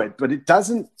can do it, but it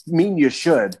doesn't mean you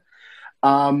should.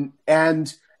 And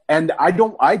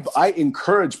I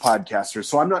encourage podcasters,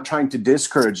 so I'm not trying to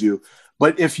discourage you,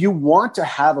 but if you want to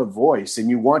have a voice and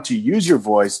you want to use your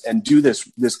voice and do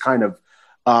this kind of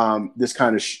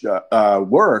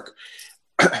work,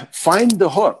 find the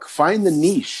hook, find the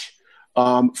niche,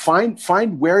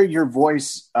 find where your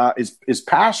voice is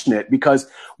passionate, because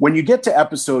when you get to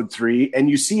episode 3 and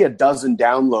you see a dozen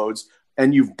downloads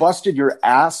and you've busted your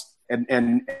ass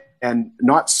and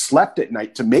not slept at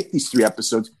night to make these 3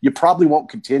 episodes, you probably won't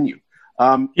continue.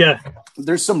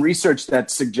 There's some research that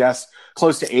suggests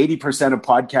close to 80% of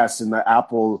podcasts in the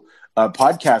Apple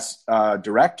podcast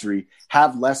directory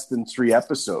have less than 3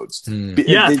 episodes.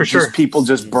 For sure. People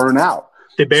just burn out.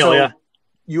 They bail. So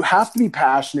you have to be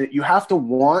passionate. You have to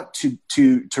want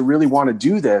to really want to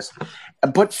do this,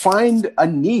 but find a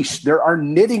niche. There are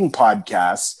knitting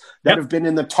podcasts that have been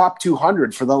in the top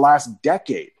 200 for the last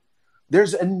decade.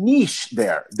 There's a niche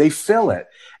there. They fill it,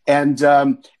 and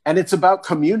it's about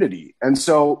community. And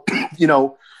so,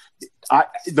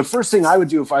 the first thing I would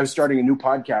do if I was starting a new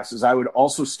podcast is I would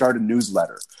also start a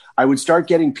newsletter. I would start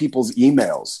getting people's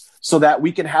emails so that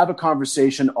we can have a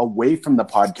conversation away from the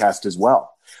podcast as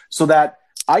well, so that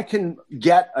I can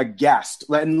get a guest.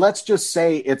 And let's just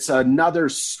say it's another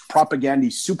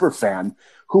Propagandy super fan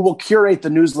who will curate the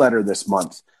newsletter this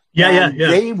month.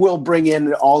 They will bring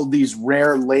in all these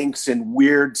rare links and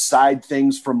weird side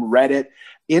things from Reddit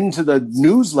into the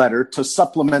newsletter to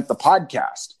supplement the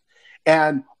podcast.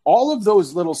 And all of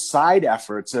those little side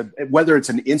efforts, whether it's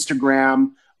an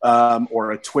Instagram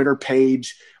or a Twitter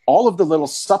page, all of the little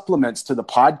supplements to the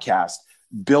podcast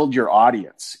build your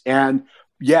audience. And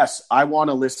yes, I want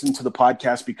to listen to the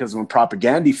podcast because I'm a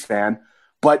Propagandy fan,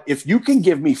 But if you can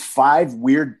give me 5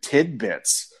 weird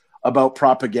tidbits about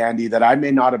propaganda that I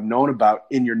may not have known about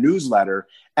in your newsletter,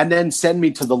 and then send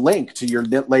me to the link to your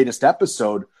latest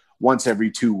episode once every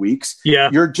 2 weeks,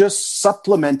 you're just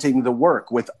supplementing the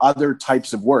work with other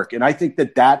types of work. And I think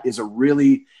that is a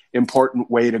really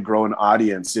important way to grow an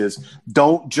audience. Is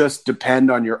don't just depend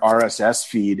on your RSS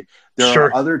feed. There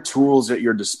are other tools at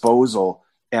your disposal.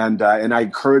 And I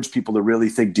encourage people to really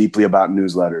think deeply about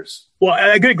newsletters. Well,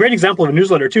 a great example of a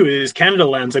newsletter, too, is Canada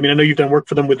Lens. I mean, I know you've done work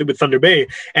for them with Thunder Bay.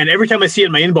 And every time I see it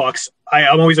in my inbox,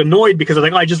 I'm always annoyed because I'm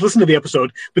like, I just listened to the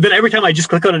episode. But then every time I just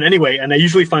click on it anyway, and I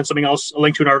usually find something else, a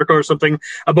link to an article or something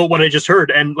about what I just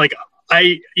heard. And like,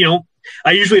 I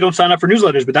usually don't sign up for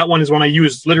newsletters, but that one is one I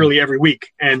use literally every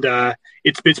week. And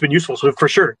it's been useful. So for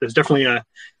sure, there's definitely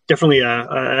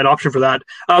an option for that.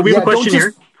 We have a question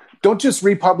here. Don't just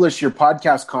republish your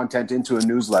podcast content into a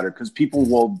newsletter, because people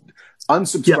will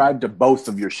unsubscribe to both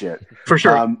of your shit. For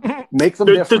sure. Make them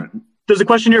different. There's a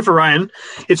question here for Ryan.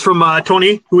 It's from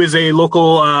Tony, who is a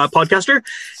local podcaster,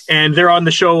 and they're on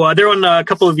the show. They're on a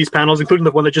couple of these panels, including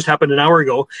the one that just happened an hour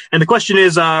ago. And the question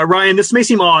is, Ryan, this may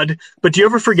seem odd, but do you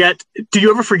ever forget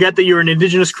that you're an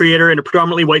Indigenous creator in a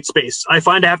predominantly white space? I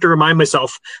find I have to remind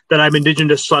myself that I'm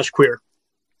Indigenous/queer.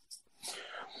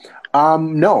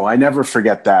 No, I never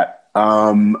forget that.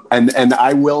 And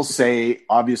I will say,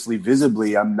 obviously,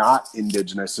 visibly, I'm not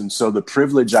Indigenous. And so the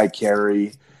privilege I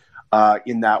carry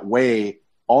in that way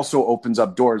also opens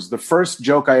up doors. The first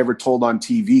joke I ever told on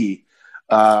TV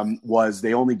was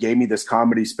they only gave me this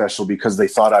comedy special because they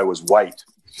thought I was white.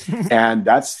 And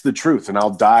that's the truth. And I'll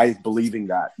die believing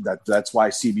that's why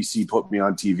CBC put me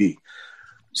on TV.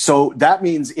 So that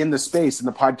means in the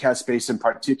podcast space in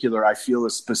particular, I feel a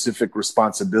specific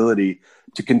responsibility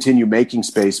to continue making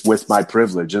space with my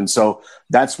privilege. And so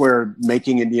that's where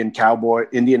making Indian and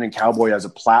Cowboy as a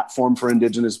platform for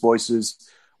Indigenous voices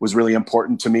was really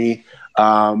important to me.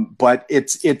 But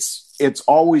it's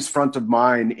always front of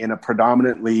mind in a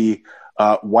predominantly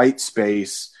white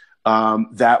space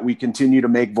that we continue to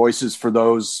make voices for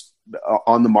those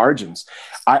on the margins.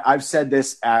 I've said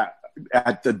this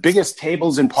at the biggest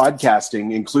tables in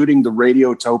podcasting, including the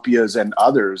Radiotopias and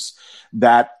others,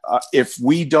 that if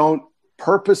we don't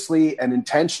purposely and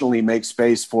intentionally make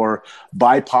space for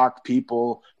BIPOC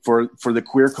people, for the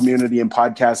queer community in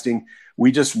podcasting,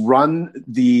 we just run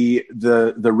the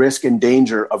risk and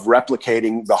danger of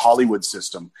replicating the Hollywood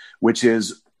system, which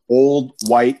is old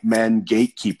white men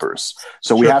gatekeepers.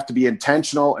 So we have to be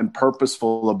intentional and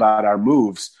purposeful about our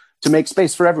moves to make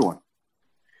space for everyone.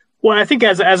 Well, I think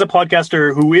as a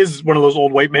podcaster who is one of those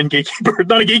old white men gatekeepers,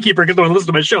 not a gatekeeper because no one listens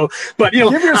to my show, but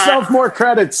give yourself more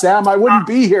credit, Sam. I wouldn't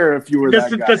be here if you were that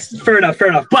guy. That's fair enough.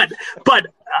 But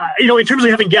in terms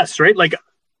of having guests, right? Like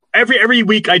every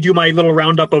week I do my little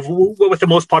roundup of what the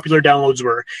most popular downloads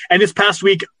were. And this past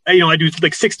week, I do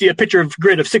like a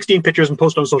grid of 16 pictures and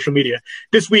post on social media.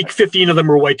 This week, 15 of them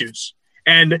were white dudes.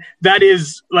 And that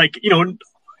is like,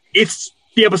 it's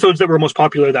the episodes that were most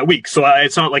popular that week. So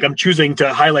it's not like I'm choosing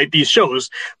to highlight these shows,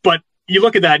 but you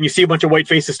look at that and you see a bunch of white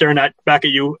faces staring back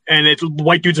at you, and it's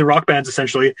white dudes in rock bands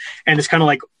essentially. And it's kind of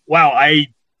like, wow, I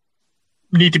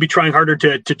need to be trying harder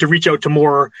to reach out to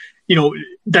more,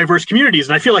 diverse communities.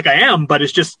 And I feel like I am, but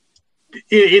it's just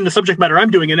in the subject matter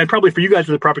I'm doing. And then probably for you guys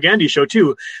with the Propaganda show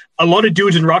too, a lot of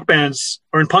dudes in rock bands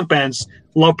or in punk bands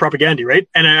love propaganda, right?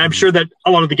 And I'm sure that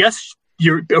a lot of the guests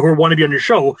who want to be on your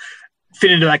show fit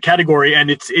into that category,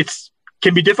 and it's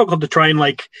can be difficult to try and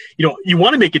you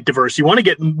want to make it diverse, you want to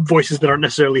get voices that aren't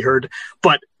necessarily heard,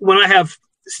 but when I have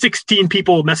 16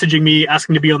 people messaging me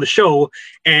asking to be on the show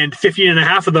and 15 and a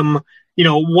half of them,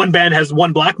 one band has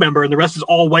one black member and the rest is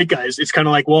all white guys, it's kind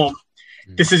of like, well,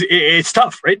 it's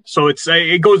tough, right? So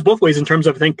it goes both ways in terms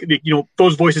of, I think,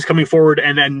 those voices coming forward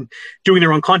and doing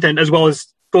their own content, as well as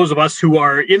those of us who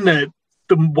are in the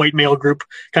white male group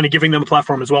kind of giving them a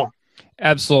platform as well.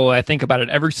 Absolutely. I think about it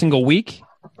every single week,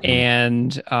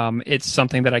 and it's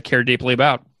something that I care deeply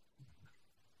about.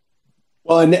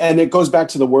 Well, and it goes back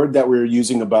to the word that we were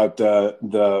using about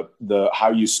the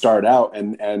how you start out,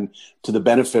 and to the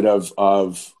benefit of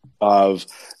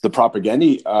the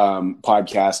Propaganda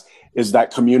podcast is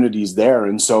that community's there,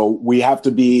 and so we have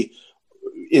to be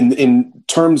in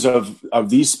terms of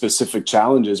these specific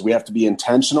challenges, we have to be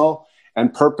intentional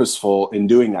and purposeful in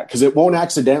doing that, because it won't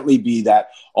accidentally be that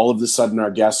all of a sudden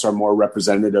our guests are more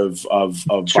representative of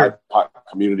Sure. BIPOC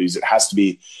communities. It has to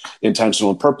be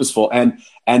intentional and purposeful.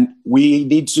 And we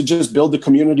need to just build the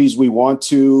communities we want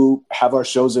to have our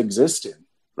shows exist in,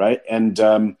 right? And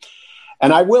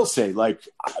I will say,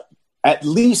 at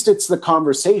least it's the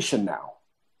conversation now.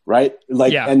 right?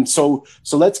 Like, Yeah. and so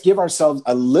let's give ourselves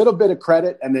a little bit of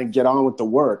credit and then get on with the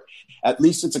work. At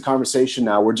least it's a conversation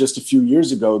now, where just a few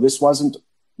years ago,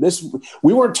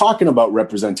 we weren't talking about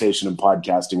representation in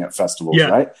podcasting at festivals,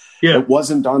 right? Yeah. It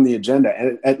wasn't on the agenda.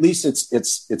 And at least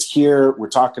it's here. We're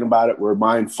talking about it. We're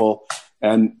mindful,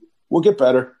 and we'll get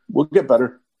better.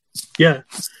 Yeah.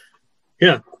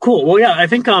 Yeah. Cool. Well, yeah, I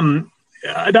think, Tony,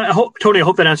 I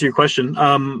hope that answered your question.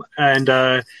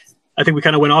 I think we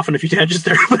kind of went off on a few tangents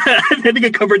there, but I think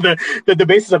it covered the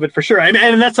basis of it for sure.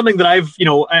 And that's something that I've,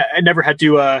 I never had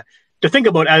to think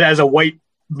about as a white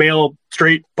male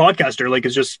straight podcaster. Like,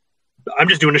 I'm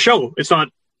just doing a show. It's not,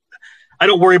 I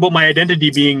don't worry about my identity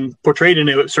being portrayed in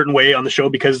a certain way on the show,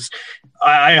 because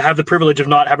I have the privilege of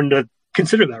not having to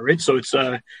consider that. Right. So it's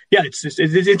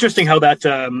interesting how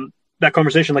that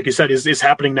conversation, like you said, is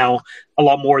happening now a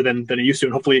lot more than it used to.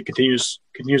 And hopefully it continues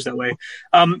that way.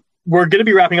 We're going to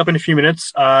be wrapping up in a few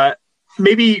minutes.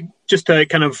 Maybe just to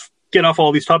kind of get off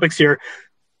all these topics here,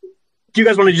 do you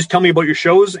guys want to just tell me about your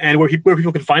shows and where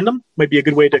people can find them? Might be a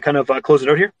good way to kind of close it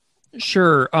out here.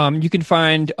 Sure. You can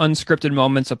find Unscripted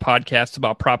Moments, a podcast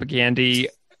about Propagandy,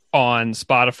 on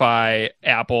Spotify,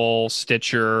 Apple,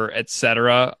 Stitcher,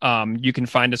 etc. You can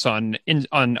find us on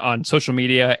social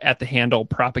media at the handle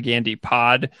Propagandy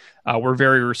Pod. We're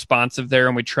very responsive there,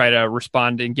 and we try to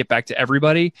respond and get back to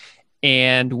everybody.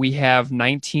 And we have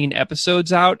 19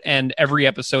 episodes out, and every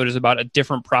episode is about a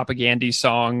different Propagandy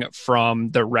song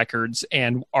from the records.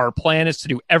 And our plan is to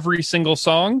do every single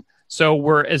song. So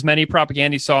we're as many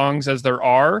Propagandy songs as there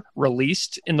are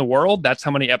released in the world. That's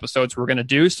how many episodes we're going to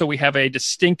do. So we have a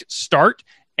distinct start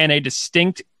and a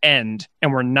distinct end,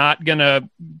 and we're not going to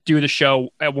do the show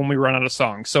when we run out of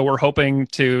songs. So we're hoping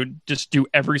to just do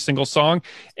every single song,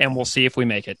 and we'll see if we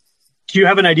make it. Do you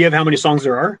have an idea of how many songs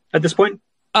there are at this point?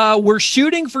 We're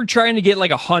shooting for trying to get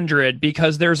like 100,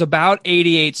 because there's about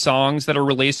 88 songs that are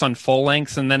released on full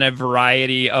lengths, and then a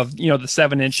variety of, the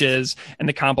 7 inches and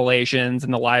the compilations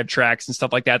and the live tracks and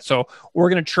stuff like that. So we're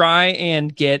going to try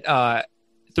and get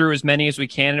through as many as we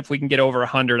can. If we can get over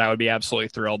 100, I would be absolutely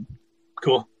thrilled.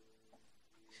 Cool.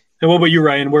 And what about you,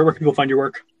 Ryan? Where can people find your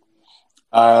work?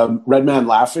 Red Man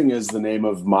Laughing is the name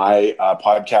of my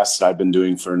podcast that I've been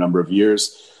doing for a number of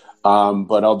years.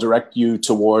 But I'll direct you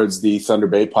towards the Thunder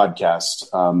Bay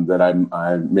podcast that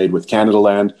I made with Canada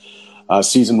Land.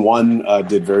 Season 1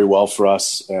 did very well for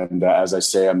us. And as I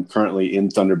say, I'm currently in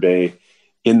Thunder Bay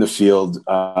in the field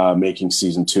making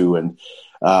season 2. And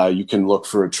you can look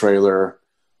for a trailer.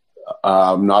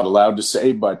 I'm not allowed to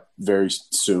say, but very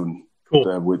soon,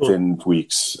 within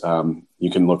weeks. You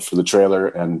can look for the trailer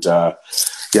and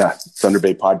Thunder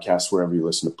Bay podcast, wherever you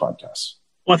listen to podcasts.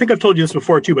 Well, I think I've told you this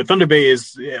before too, but Thunder Bay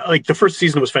is like, the first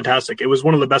season was fantastic. It was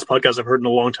one of the best podcasts I've heard in a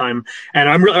long time, and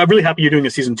I'm really happy you're doing a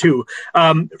season 2.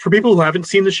 For people who haven't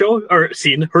seen the show or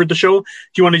heard the show, do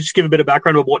you want to just give a bit of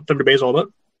background of what Thunder Bay is all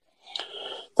about?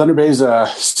 Thunder Bay is a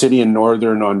city in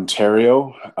northern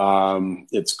Ontario.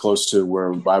 It's close to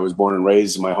where I was born and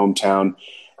raised, in my hometown,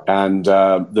 and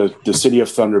the city of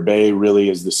Thunder Bay really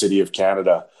is the city of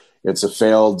Canada. It's a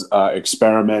failed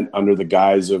experiment under the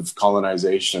guise of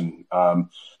colonization.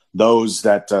 Those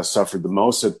that suffered the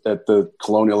most at the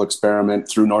colonial experiment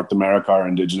through North America are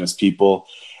Indigenous people.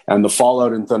 And the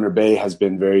fallout in Thunder Bay has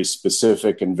been very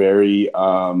specific and very,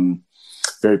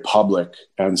 very public.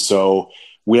 And so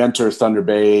we enter Thunder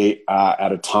Bay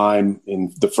at a time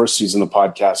in the first season of the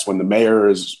podcast when the mayor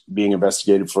is being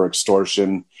investigated for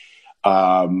extortion.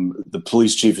 The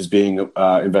police chief is being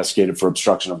investigated for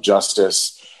obstruction of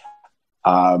justice.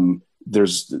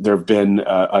 There have been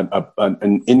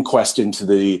an inquest into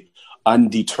the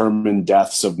undetermined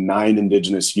deaths of 9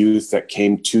 Indigenous youth that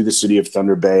came to the city of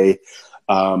Thunder Bay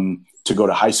to go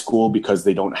to high school because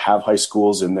they don't have high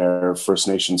schools in their First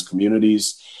Nations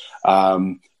communities,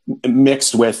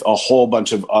 mixed with a whole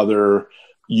bunch of other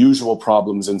usual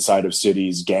problems inside of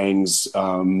cities: gangs,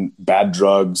 bad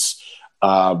drugs,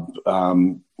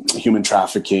 human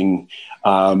trafficking,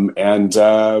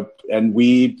 and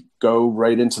we go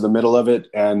right into the middle of it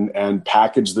and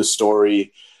package the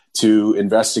story to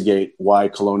investigate why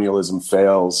colonialism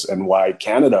fails and why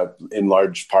Canada, in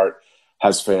large part,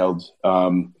 has failed.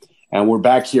 And we're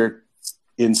back here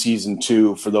in season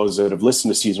 2. For those that have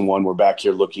listened to season 1, we're back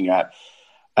here looking at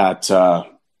the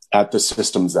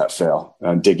systems that fail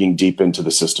and digging deep into the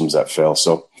systems that fail.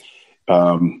 So,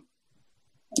 to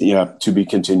be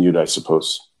continued, I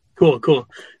suppose. Cool.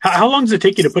 How long does it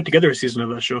take you to put together a season of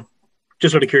that show?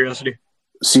 Just out of curiosity.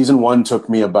 Season 1 took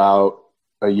me about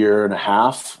a year and a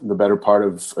half, the better part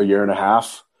of a year and a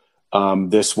half.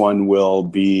 This one will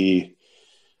be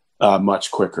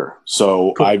much quicker.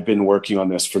 So Cool. I've been working on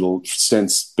this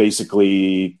since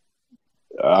basically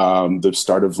the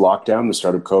start of lockdown, the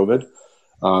start of COVID.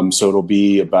 So it'll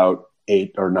be about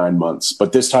 8 or 9 months.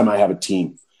 But this time I have a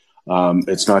team.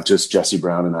 It's not just Jesse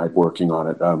Brown and I working on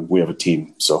it. We have a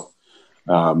team. So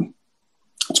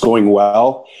it's going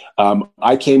well.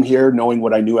 I came here knowing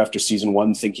what I knew after season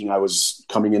 1, thinking I was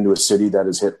coming into a city that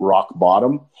has hit rock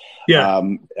bottom. Yeah.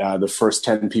 The first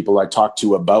 10 people I talked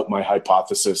to about my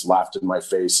hypothesis laughed in my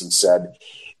face and said,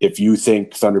 if you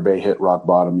think Thunder Bay hit rock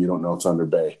bottom, you don't know Thunder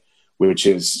Bay, which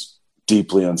is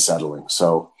deeply unsettling.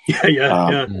 So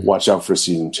Yeah. watch out for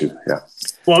season 2. Yeah.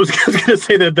 Well, I was going to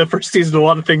say that the first season, a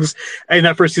lot of things in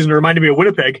that first season reminded me of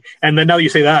Winnipeg, and then now that you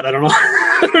say that, I don't know.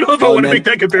 I don't know if I want to make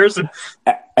that comparison.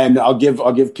 And I'll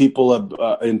give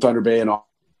people in Thunder Bay and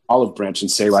Olive Branch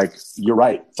and say, like, you're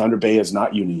right. Thunder Bay is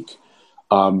not unique.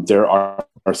 There are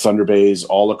Thunder Bays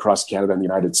all across Canada and the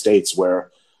United States where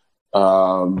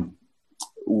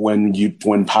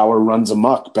when power runs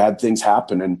amok, bad things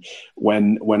happen. And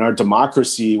when our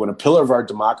democracy, when a pillar of our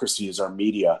democracy is our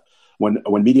media, when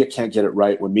media can't get it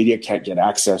right, when media can't get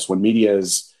access, when media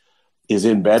is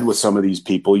in bed with some of these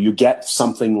people, you get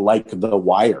something like The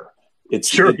Wire.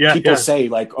 People say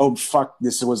like, oh, fuck,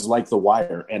 this was like The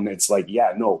Wire. And it's like,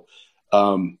 yeah, no,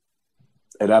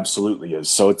 it absolutely is.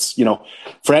 So it's,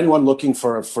 for anyone looking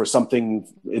for something,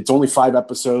 it's only 5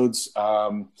 episodes.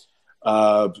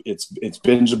 It's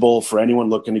bingeable for anyone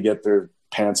looking to get their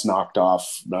pants knocked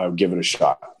off. Give it a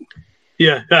shot.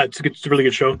 Yeah, it's a really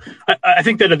good show. I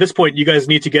think that at this point, you guys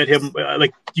need to get him,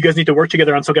 you guys need to work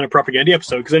together on some kind of propaganda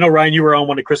episode. Because I know, Ryan, you were on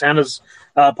one of Chris Hanna's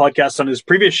podcasts on his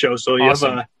previous show. So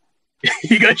awesome.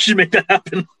 You guys should make that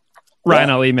happen.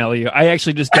 Ryan, I'll email you. I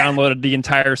actually just downloaded the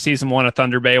entire season 1 of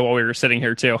Thunder Bay while we were sitting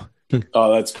here too.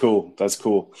 Oh, that's cool. That's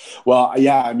cool. Well,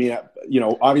 yeah, I mean,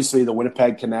 obviously the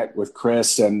Winnipeg Connect with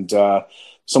Chris and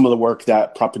some of the work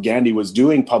that Propaganda was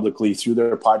doing publicly through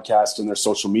their podcast and their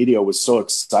social media was so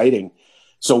exciting.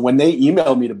 So when they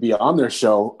emailed me to be on their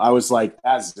show, I was like,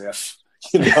 as if,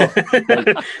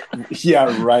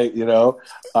 yeah, right.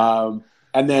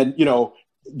 And then,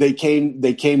 they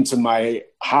came to my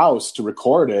house to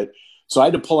record it. So I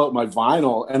had to pull out my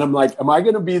vinyl and I'm like, am I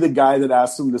going to be the guy that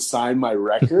asked them to sign my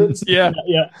records? Yeah.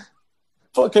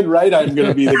 Fucking right. I'm going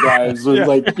to be the guy. So it's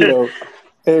like,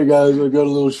 hey guys, I got a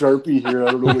little Sharpie here.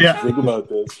 I don't know what you think about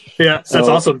this. Yeah. That's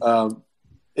awesome.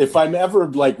 If I'm ever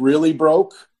really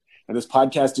broke and this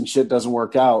podcasting shit doesn't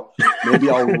work out, maybe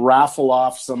I'll raffle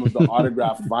off some of the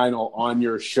autographed vinyl on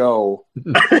your show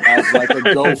as like a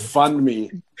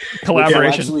GoFundMe collaboration. Which will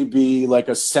actually be like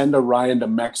a send a Ryan to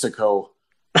Mexico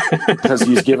because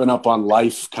he's given up on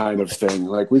life kind of thing.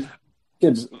 Like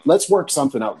let's work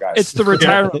something out, guys. It's the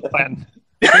retirement plan.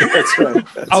 That's right.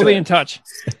 I'll be in touch.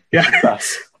 Yeah.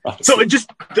 So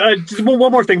just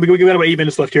one more thing. We got about 8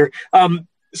 minutes left here.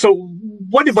 So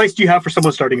what advice do you have for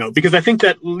someone starting out? Because I think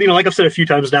that, like I've said a few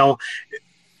times now,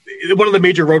 one of the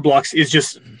major roadblocks is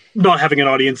just not having an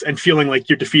audience and feeling like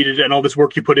you're defeated and all this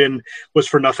work you put in was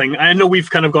for nothing. I know we've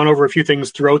kind of gone over a few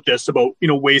things throughout this about,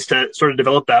 ways to sort of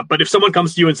develop that. But if someone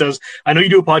comes to you and says, I know you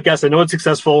do a podcast, I know it's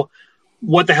successful,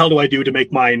 what the hell do I do to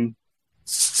make mine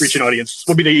reach an audience?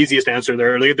 What would be the easiest answer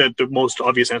there, the most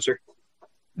obvious answer?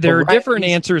 There are different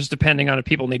answers depending on if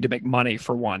people need to make money,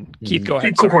 for one. Keith, go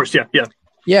ahead. Of course, yeah.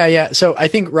 Yeah. So I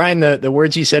think, Ryan, the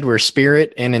words you said were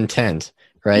spirit and intent,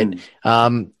 right?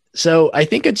 So I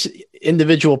think it's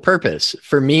individual purpose.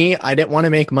 For me, I didn't want to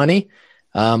make money.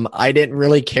 I didn't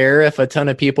really care if a ton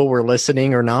of people were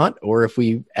listening or not, or if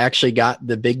we actually got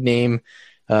the big name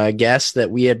guests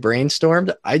that we had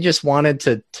brainstormed. I just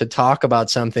wanted to talk about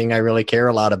something I really care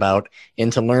a lot about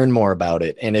and to learn more about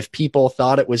it. And if people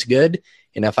thought it was good,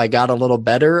 and if I got a little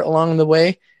better along the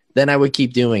way, then I would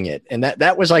keep doing it. And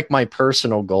that was like my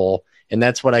personal goal. And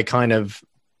that's what I kind of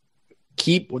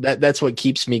that's what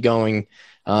keeps me going.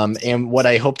 And what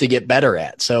I hope to get better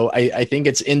at. So I think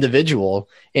it's individual.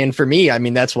 And for me, I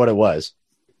mean, that's what it was.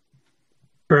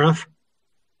 Fair enough.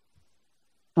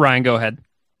 Ryan, go ahead.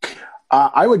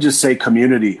 I would just say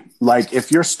community. Like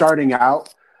if you're starting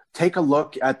out, take a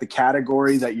look at the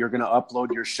category that you're going to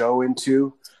upload your show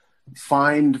into.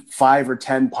 Find 5 or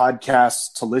 10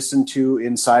 podcasts to listen to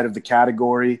inside of the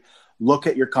category. Look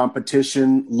at your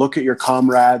competition. Look at your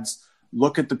comrades.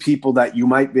 Look at the people that you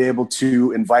might be able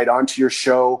to invite onto your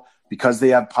show because they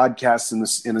have podcasts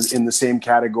in the same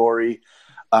category,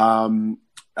 and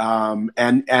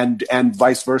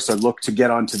vice versa. Look to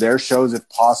get onto their shows if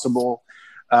possible.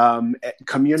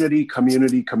 Community.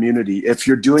 If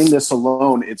you're doing this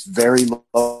alone, it's very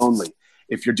lonely.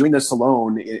 If you're doing this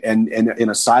alone and in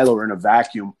a silo or in a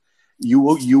vacuum, you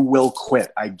will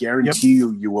quit. I guarantee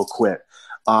you will quit.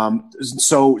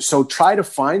 So try to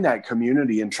find that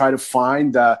community and try to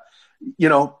find,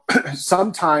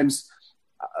 sometimes,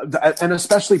 and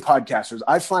especially podcasters,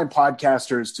 I find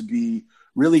podcasters to be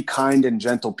really kind and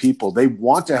gentle people. They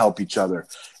want to help each other.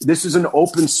 This is an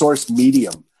open source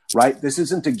medium, right? This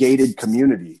isn't a gated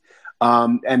community.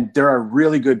 And there are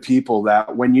really good people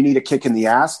that when you need a kick in the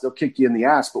ass, they'll kick you in the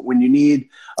ass. But when you need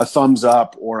a thumbs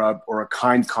up or a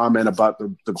kind comment about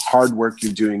the hard work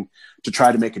you're doing to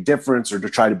try to make a difference or to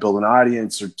try to build an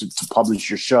audience or to publish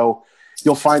your show,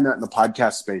 you'll find that in the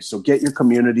podcast space. So get your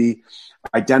community,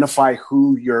 identify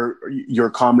who your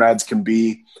comrades can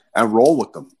be, and roll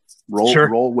with them.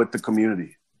 Roll with the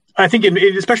community. I think,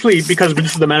 especially because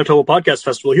this is the Manitoba Podcast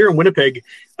Festival here in Winnipeg,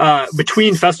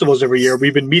 between festivals every year,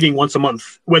 we've been meeting once a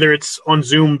month, whether it's on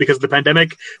Zoom because of the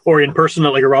pandemic or in person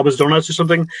at like a Robin's Donuts or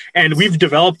something. And we've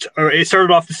developed, it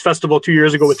started off this festival 2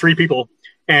 years ago with 3 people,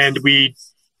 and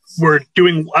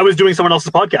I was doing someone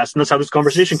else's podcast, and that's how this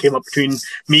conversation came up between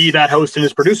me, that host, and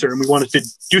his producer. And we wanted to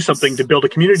do something to build a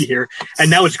community here.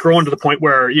 And now it's grown to the point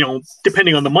where,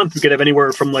 depending on the month, we could have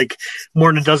anywhere from like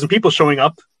more than a dozen people showing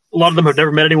up. A lot of them have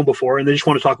never met anyone before, and they just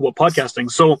want to talk about podcasting.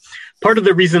 So part of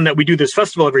the reason that we do this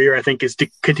festival every year, I think, is to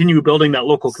continue building that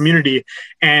local community.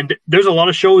 And there's a lot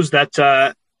of shows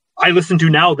that I listen to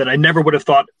now that I never would have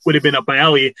thought would have been up my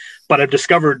alley, but I've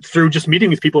discovered through just meeting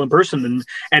with people in person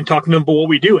and talking to them about what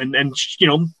we do. And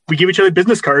we give each other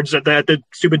business cards at the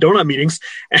stupid donut meetings.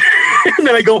 And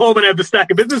then I go home and I have the stack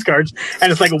of business cards,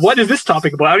 and it's like, what is this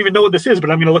topic about? I don't even know what this is,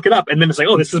 but I'm going to look it up. And then it's like,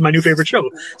 oh, this is my new favorite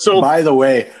show. So, by the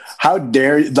way, how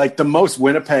dare you? Like, the most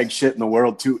Winnipeg shit in the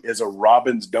world too is a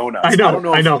Robin's Donuts. I know.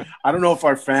 I don't know if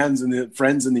our friends in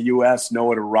the U.S. know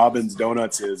what a Robin's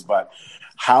Donuts is, but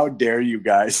how dare you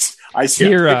guys? I see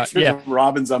pictures of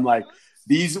Robin's. I'm like,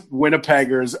 these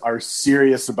Winnipeggers are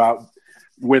serious about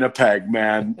Winnipeg,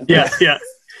 man. Yeah.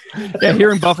 Yeah,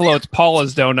 here in Buffalo, it's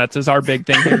Paula's Donuts is our big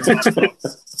thing here.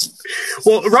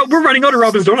 Well, we're running out of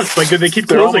Robin's Donuts. Like, they keep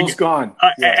closing. They're almost gone.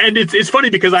 And it's funny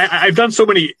because I've done so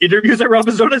many interviews at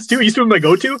Robin's Donuts too. I used to be my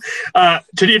go-to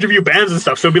to interview bands and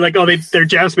stuff. So it'd be like, oh, their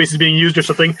jam space is being used or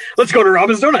something. Let's go to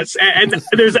Robin's Donuts. And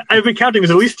I've been counting.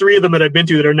 There's at least 3 of them that I've been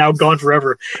to that are now gone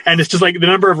forever. And it's just like the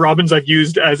number of Robins I've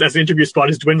used as an interview spot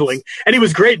is dwindling. And it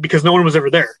was great because no one was ever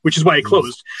there, which is why it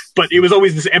closed. But it was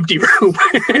always this empty room,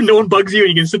 and no one bugs you, and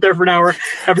you can sit there for an hour,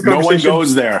 have a conversation. No one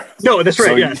goes there. No, that's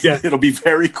right. So it'll be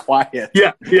very quiet.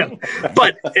 Yeah.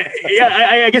 But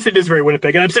I guess it is very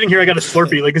Winnipeg. And I'm sitting here, I got a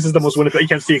Slurpee. Like, this is the most Winnipeg. You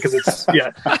can't see it because it's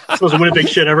the most Winnipeg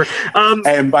shit ever.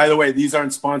 And by the way, these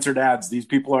aren't sponsored ads. These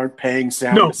people aren't paying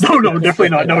Sam. No, definitely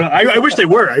not. No. I wish they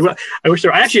were. I wish they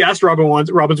were. I actually asked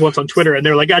Robin's once on Twitter, and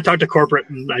they're like, I talked to corporate,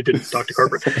 and I didn't talk to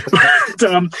corporate.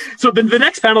 But, so the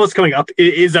next panel that's coming up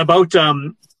is about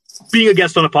being a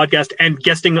guest on a podcast and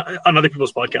guesting on other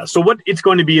people's podcasts. So what it's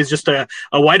going to be is just a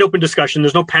wide open discussion.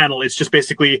 There's no panel. It's just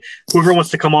basically whoever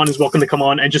wants to come on is welcome to come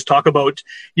on and just talk about,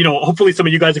 hopefully some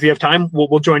of you guys, if you have time,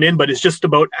 we'll join in, but it's just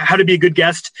about how to be a good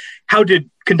guest, how to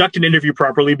conduct an interview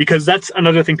properly, because that's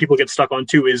another thing people get stuck on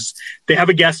too, is they have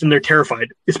a guest and they're terrified,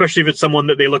 especially if it's someone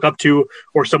that they look up to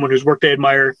or someone whose work they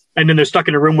admire, and then they're stuck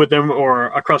in a room with them or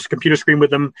across a computer screen with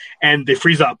them, and they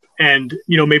freeze up. And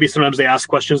maybe sometimes they ask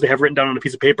questions they have written down on a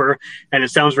piece of paper, and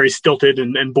it sounds very stilted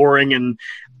and boring, and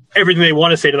everything they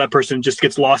want to say to that person just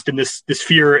gets lost in this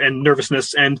fear and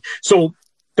nervousness. And so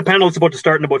the panel that's about to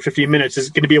start in about 15 minutes is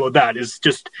going to be about that. Is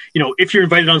just, if you're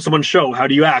invited on someone's show, how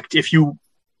do you act? If you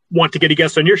want to get a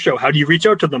guest on your show, how do you reach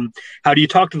out to them? How do you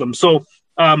talk to them? So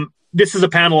this is a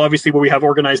panel, obviously, where we have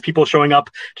organized people showing up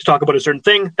to talk about a certain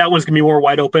thing. That one's going to be more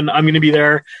wide open. I'm going to be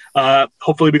there.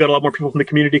 Hopefully we got a lot more people from the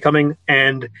community coming,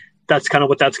 and that's kind of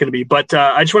what that's going to be. But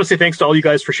I just want to say thanks to all you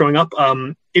guys for showing up.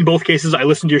 In both cases, I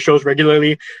listen to your shows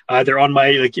regularly. They're on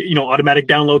my automatic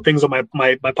download things on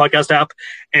my podcast app.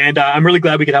 And I'm really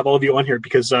glad we could have all of you on here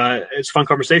because it's a fun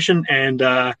conversation. And,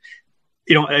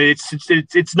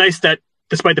 it's nice that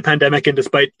despite the pandemic and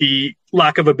despite the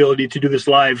lack of ability to do this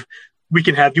live, we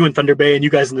can have you in Thunder Bay and you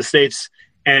guys in the States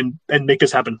and make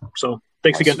this happen. So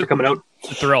thanks again for coming out.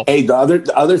 It's a thrill. Hey, the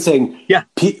other thing,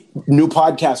 new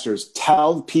podcasters,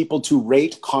 tell people to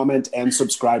rate, comment, and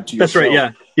subscribe to your show. That's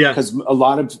right, yeah. Because a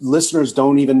lot of listeners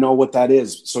don't even know what that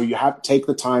is. So you have to take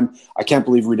the time. I can't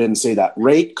believe we didn't say that.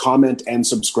 Rate, comment, and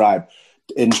subscribe.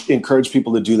 And encourage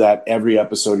people to do that every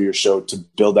episode of your show to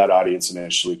build that audience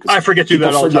initially. I forget to do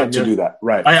that all the time. To do that,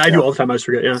 right? I do all the time. I just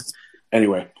forget. Yeah.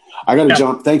 Anyway, I got to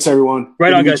jump. Thanks, everyone.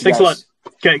 Right on, guys. Thanks a lot.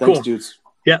 Okay, Thanks, cool. Dudes.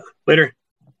 Yeah. Later.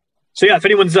 So yeah, if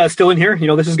anyone's still in here,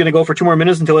 this is going to go for 2 more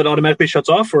minutes until it automatically shuts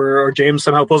off, or James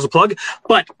somehow pulls the plug.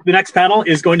 But the next panel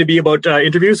is going to be about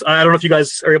interviews. I don't know if you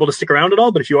guys are able to stick around at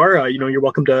all, but if you are, you're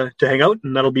welcome to hang out,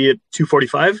 and that'll be at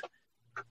 2:45.